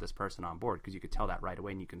you brought this person on board, because you could tell that right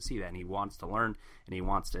away, and you can see that, and he wants to learn, and he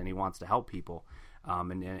wants to help people.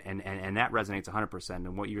 And that resonates 100%.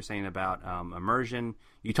 And what you're saying about immersion,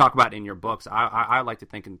 you talk about in your books. I like to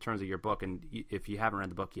think in terms of your book, and if you haven't read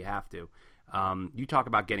the book, you have to. You talk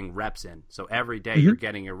about getting reps in. So every day you're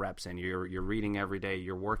getting your reps in. You're reading every day.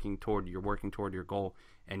 You're working toward your goal,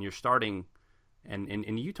 and you're starting.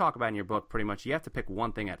 And you talk about in your book pretty much you have to pick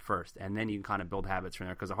one thing at first, and then you can kind of build habits from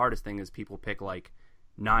there. Because the hardest thing is people pick like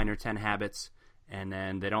 9 or 10 habits, and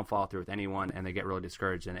then they don't follow through with anyone, and they get really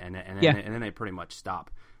discouraged, and then they pretty much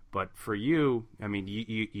stop. But for you, I mean,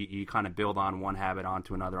 you kind of build on one habit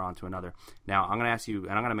onto another. Now I'm going to ask you,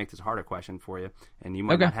 and I'm going to make this a harder question for you, and you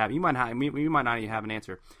might not even have an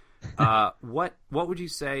answer. What would you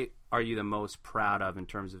say are you the most proud of in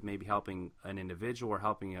terms of maybe helping an individual or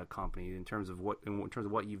helping a company in terms of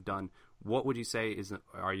what you've done? What would you say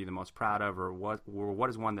are you the most proud of, or what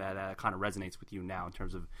is one that kind of resonates with you now in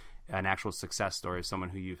terms of an actual success story of someone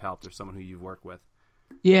who you've helped or someone who you've worked with?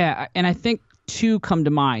 Yeah, and I think 2 come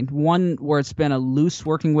to mind. One where it's been a loose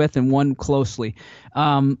working with, and one closely.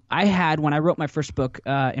 I had, when I wrote my first book,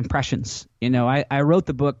 Impressions. I wrote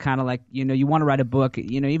the book kind of like, you want to write a book,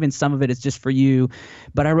 even some of it is just for you.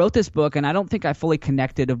 But I wrote this book, and I don't think I fully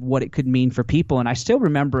connected of what it could mean for people. And I still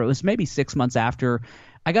remember it was maybe 6 months after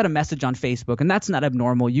I got a message on Facebook, and that's not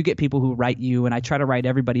abnormal. You get people who write you, and I try to write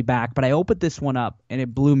everybody back. But I opened this one up, and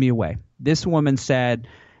it blew me away. This woman said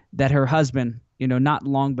that her husband, not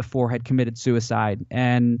long before, had committed suicide,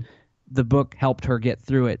 and the book helped her get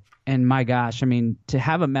through it. And my gosh, I mean, to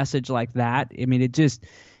have a message like that, I mean, it just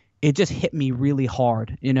hit me really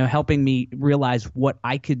hard, helping me realize what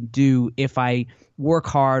I could do if I work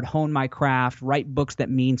hard, hone my craft, write books that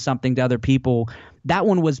mean something to other people. That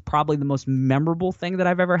one was probably the most memorable thing that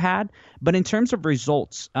I've ever had. But in terms of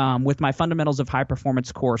results, with my Fundamentals of High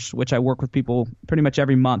Performance course, which I work with people pretty much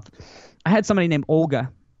every month, I had somebody named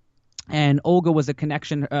Olga. And Olga was a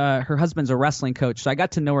connection. Her husband's a wrestling coach, so I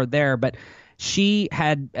got to know her there. But she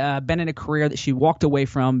had been in a career that she walked away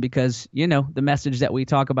from because, the message that we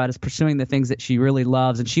talk about is pursuing the things that she really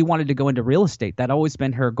loves. And she wanted to go into real estate. That always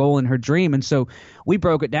been her goal and her dream. And so we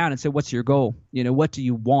broke it down and said, what's your goal? What do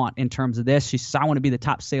you want in terms of this? She said, I want to be the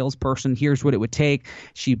top salesperson. Here's what it would take.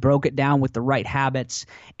 She broke it down with the right habits.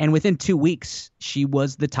 And within 2 weeks, she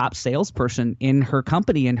was the top salesperson in her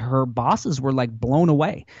company, and her bosses were like blown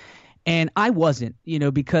away. And I wasn't,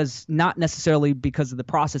 because not necessarily because of the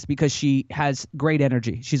process, because she has great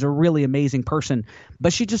energy. She's a really amazing person,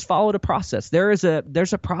 but she just followed a process. There's a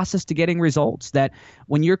process to getting results, that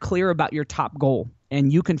when you're clear about your top goal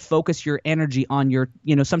and you can focus your energy on your,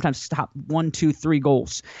 sometimes top 1, 2, 3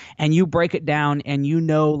 goals, and you break it down and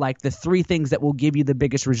like the 3 things that will give you the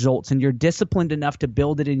biggest results, and you're disciplined enough to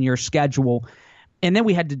build it in your schedule. And then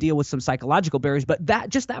we had to deal with some psychological barriers, but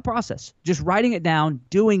that process, just writing it down,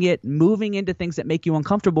 doing it, moving into things that make you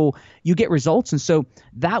uncomfortable, you get results. And so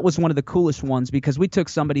that was one of the coolest ones, because we took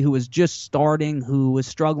somebody who was just starting, who was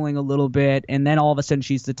struggling a little bit, and then all of a sudden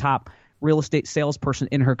she's the top real estate salesperson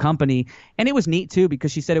in her company. And it was neat too,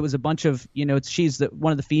 because she said it was a bunch of, she's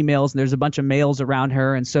one of the females and there's a bunch of males around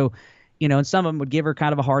her. And so, and some of them would give her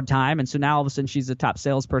kind of a hard time. And so now all of a sudden she's a top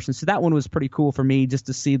salesperson. So that one was pretty cool for me, just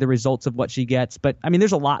to see the results of what she gets. But I mean,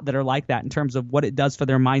 there's a lot that are like that in terms of what it does for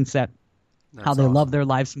their mindset, how they love their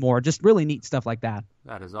lives more, just really neat stuff like that.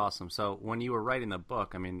 That is awesome. So when you were writing the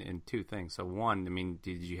book, I mean, in 2 things. So one, I mean,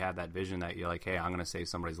 did you have that vision that you're like, hey, I'm going to save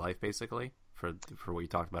somebody's life, basically, for what you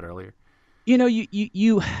talked about earlier?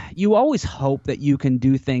 You always hope that you can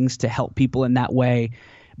do things to help people in that way.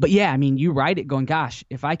 But yeah, I mean, you write it going, gosh,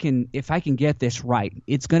 if I can get this right,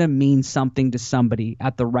 it's going to mean something to somebody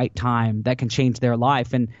at the right time that can change their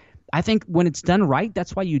life. And I think when it's done right,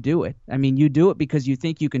 that's why you do it. I mean, you do it because you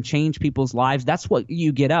think you can change people's lives. That's what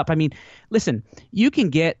you get up. I mean, listen, you can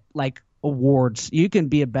get like awards, you can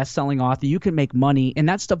be a best-selling author, you can make money, and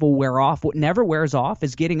that stuff will wear off. What never wears off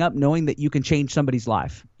is getting up knowing that you can change somebody's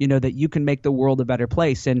life, that you can make the world a better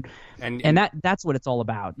place, and that's what it's all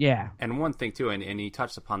about. Yeah. And one thing too, and you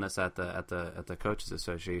touched upon this at the Coaches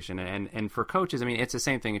Association, and for coaches, I mean, it's the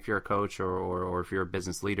same thing if you're a coach or if you're a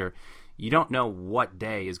business leader. You don't know what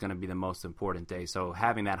day is going to be the most important day. So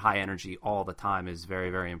having that high energy all the time is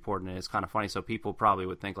very, very important. And it's kind of funny. So people probably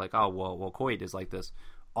would think like, oh, well, Coit is like this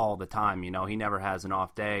all the time, he never has an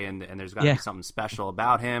off day, and there's got to be something special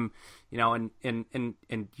about him, and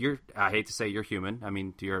you're, I hate to say you're human. I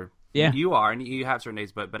mean, you are, and you have certain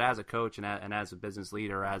days, but as a coach and as a business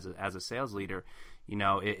leader, as a sales leader,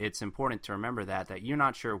 it's important to remember that you're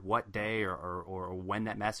not sure what day or when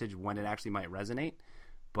that message, when it actually might resonate,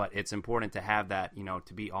 but it's important to have that,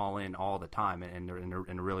 to be all in all the time and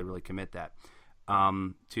really, really commit that.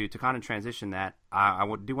 To kind of transition that, I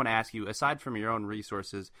do want to ask you, aside from your own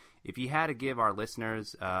resources, if you had to give our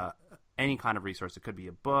listeners any kind of resource, it could be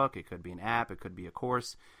a book, it could be an app, it could be a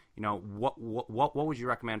course, what would you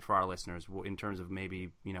recommend for our listeners in terms of maybe,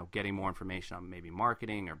 getting more information on maybe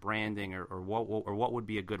marketing or branding, or what would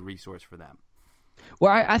be a good resource for them?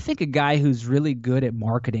 Well, I think a guy who's really good at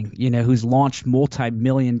marketing, who's launched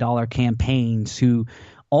multi-million-dollar campaigns, who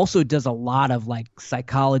also does a lot of like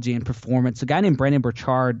psychology and performance. A guy named Brendon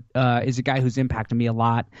Burchard is a guy who's impacted me a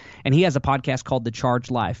lot, and he has a podcast called The Charge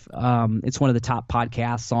Life. It's one of the top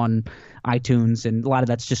podcasts on iTunes, and a lot of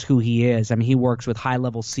that's just who he is. I mean, he works with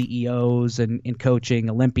high-level CEOs and coaching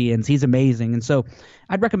Olympians. He's amazing, and so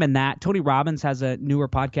I'd recommend that. Tony Robbins has a newer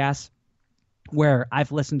podcast where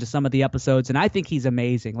I've listened to some of the episodes, and I think he's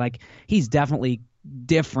amazing. Like, he's definitely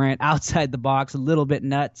different, outside the box, a little bit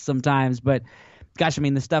nuts sometimes, but gosh, I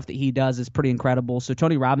mean, the stuff that he does is pretty incredible. So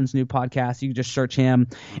Tony Robbins' new podcast, you can just search him.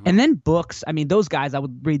 Mm-hmm. And then books. I mean, those guys, I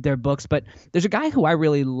would read their books, but there's a guy who I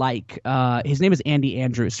really like. His name is Andy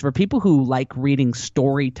Andrews. For people who like reading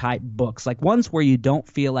story-type books, like ones where you don't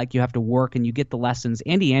feel like you have to work and you get the lessons,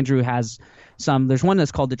 Andy Andrews has some. There's one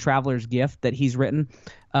that's called The Traveler's Gift that he's written.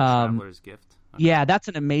 Traveler's Gift. Okay. Yeah, that's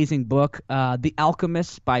an amazing book. The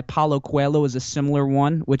Alchemist by Paulo Coelho is a similar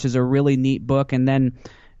one, which is a really neat book. And then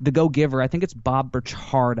The Go-Giver, I think it's Bob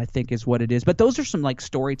Burchard, I think is what it is. But those are some like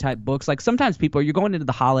story type books. Like sometimes you're going into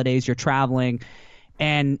the holidays, you're traveling,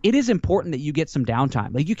 and it is important that you get some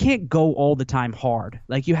downtime. Like you can't go all the time hard.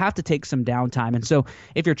 Like you have to take some downtime. And so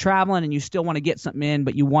if you're traveling and you still want to get something in,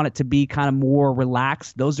 but you want it to be kind of more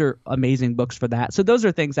relaxed, those are amazing books for that. So those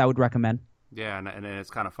are things I would recommend. Yeah, and it's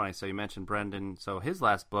kind of funny. So you mentioned Brendon. So his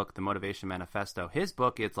last book, The Motivation Manifesto, his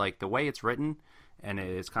book, it's like the way it's written, and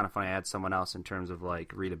it's kind of funny. I had someone else in terms of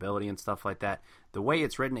like readability and stuff like that. The way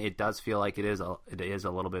it's written, it does feel like it is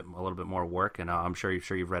a little bit more work. And I'm sure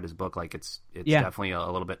you've read his book. Like it's definitely a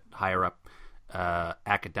little bit higher up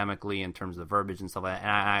academically in terms of the verbiage and stuff like that.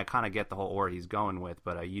 And I kind of get the whole aura he's going with,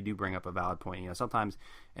 but you do bring up a valid point. You know, sometimes,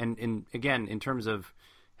 and again, in terms of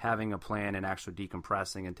having a plan and actually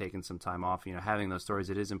decompressing and taking some time off, you know, having those stories,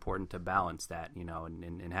 it is important to balance that, you know,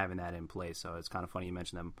 and having that in place. So it's kind of funny you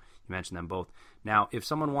mentioned them both. Now, if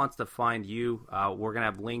someone wants to find you, we're gonna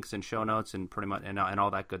have links and show notes and pretty much and all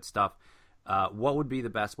that good stuff. What would be the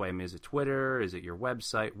best way? I mean, is it Twitter? Is it your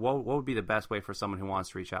website? What would be the best way for someone who wants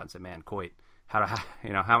to reach out and say, "Man, Coit, how am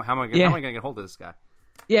I going to get hold of this guy?"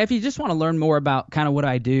 Yeah, if you just want to learn more about kind of what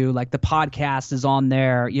I do, like the podcast is on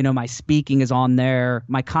there, you know, my speaking is on there,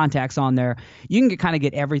 my contacts on there. You can kind of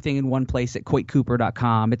get everything in one place at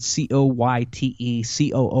CoitCooper.com. It's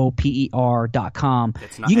CoyteCooper.com.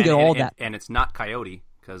 You can get all that. And it's not Coyote.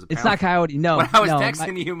 It's not Coyote, no. When I was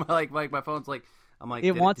texting you, like my phone's like, I'm like,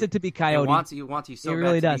 it wants it to be Coyote. It wants you so it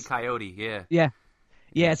really bad to does. be Coyote, yeah.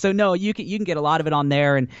 Yeah, so no, you can get a lot of it on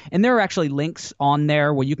there, and there are actually links on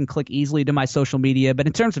there where you can click easily to my social media. But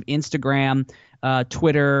in terms of Instagram,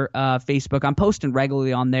 Twitter, Facebook, I'm posting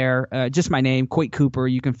regularly on there. Just my name, Coit Cooper.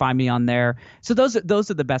 You can find me on there. So those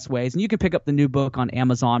are the best ways, and you can pick up the new book on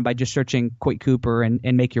Amazon by just searching Coit Cooper and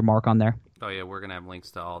make your mark on there. Oh yeah, we're gonna have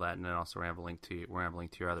links to all that, and then also we're gonna have a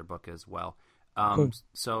link to your other book as well. Cool.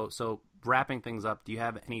 So wrapping things up, do you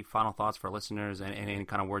have any final thoughts for listeners and any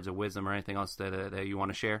kind of words of wisdom or anything else that you want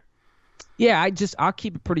to share? Yeah, I'll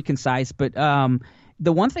keep it pretty concise. But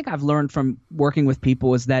the one thing I've learned from working with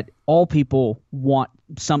people is that all people want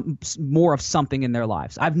some more of something in their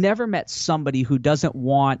lives. I've never met somebody who doesn't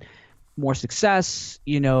want more success,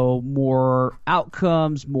 you know, more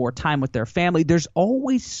outcomes, more time with their family. There's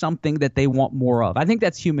always something that they want more of. I think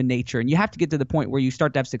that's human nature, and you have to get to the point where you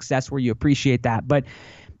start to have success where you appreciate that. But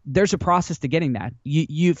there's a process to getting that.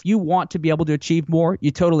 If you want to be able to achieve more,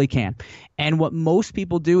 you totally can. And what most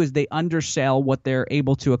people do is they undersell what they're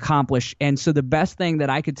able to accomplish. And so the best thing that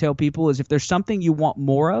I could tell people is if there's something you want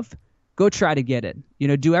more of, go try to get it. You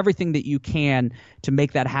know, do everything that you can to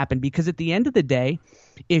make that happen. Because at the end of the day,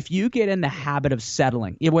 if you get in the habit of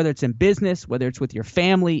settling, whether it's in business, whether it's with your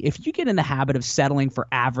family, if you get in the habit of settling for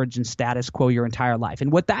average and status quo your entire life,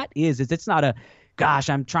 and what that is it's not a, gosh,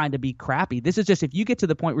 I'm trying to be crappy. This is just if you get to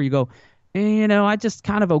the point where you go, you know, I just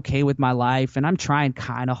kind of okay with my life and I'm trying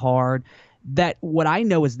kind of hard, that what I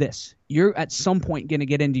know is this: you're at some point going to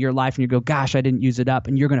get into your life and you go, gosh, I didn't use it up,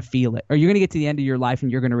 and you're going to feel it. Or you're going to get to the end of your life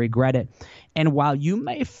and you're going to regret it. And while you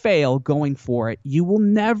may fail going for it, you will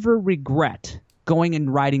never regret going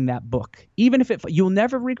and writing that book. Even if you'll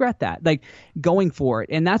never regret that, like going for it.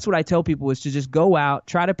 And that's what I tell people is to just go out,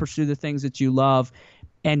 try to pursue the things that you love,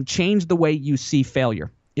 and change the way you see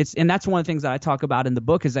failure. And that's one of the things that I talk about in the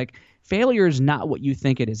book is like, failure is not what you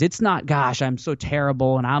think it is. It's not, gosh, I'm so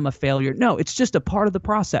terrible and I'm a failure. No, it's just a part of the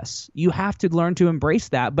process. You have to learn to embrace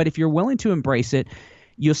that. But if you're willing to embrace it,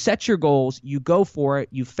 you'll set your goals, you go for it,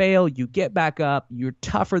 you fail, you get back up, you're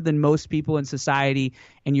tougher than most people in society,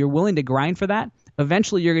 and you're willing to grind for that,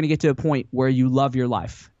 eventually you're going to get to a point where you love your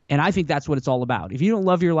life. And I think that's what it's all about. If you don't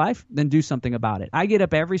love your life, then do something about it. I get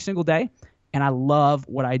up every single day, and I love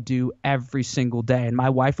what I do every single day. And my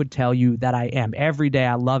wife would tell you that I am. Every day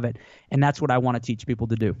I love it. And that's what I want to teach people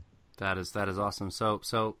to do. That is awesome.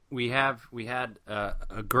 So we had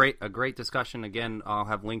a great discussion. Again, I'll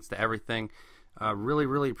have links to everything.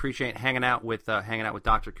 Really appreciate hanging out with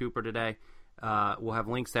Dr. Cooper today. We'll have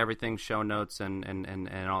links to everything, show notes,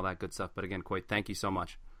 and all that good stuff. But again, Coit, thank you so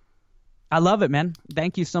much. I love it, man.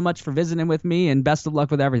 Thank you so much for visiting with me, and best of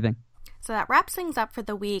luck with everything. So that wraps things up for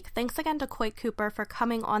the week. Thanks again to Coit Cooper for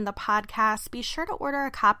coming on the podcast. Be sure to order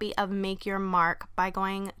a copy of Make Your Mark by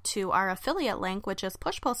going to our affiliate link, which is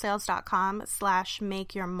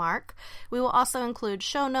pushpullsales.com/makeyourmark. We will also include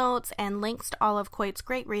show notes and links to all of Coit's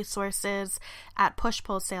great resources at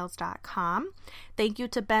pushpullsales.com. Thank you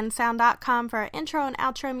to bensound.com for our intro and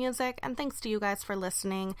outro music, and thanks to you guys for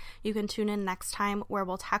listening. You can tune in next time where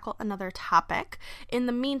we'll tackle another topic. In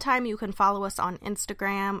the meantime, you can follow us on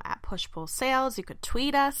Instagram at pushpullsales. You could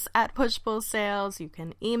tweet us at pushpullsales. You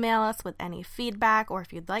can email us with any feedback, or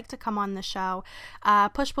if you'd like to come on the show,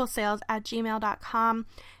 pushpullsales@gmail.com.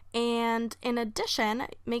 And in addition,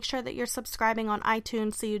 make sure that you're subscribing on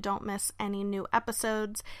iTunes so you don't miss any new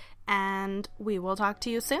episodes, and we will talk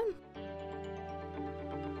to you soon.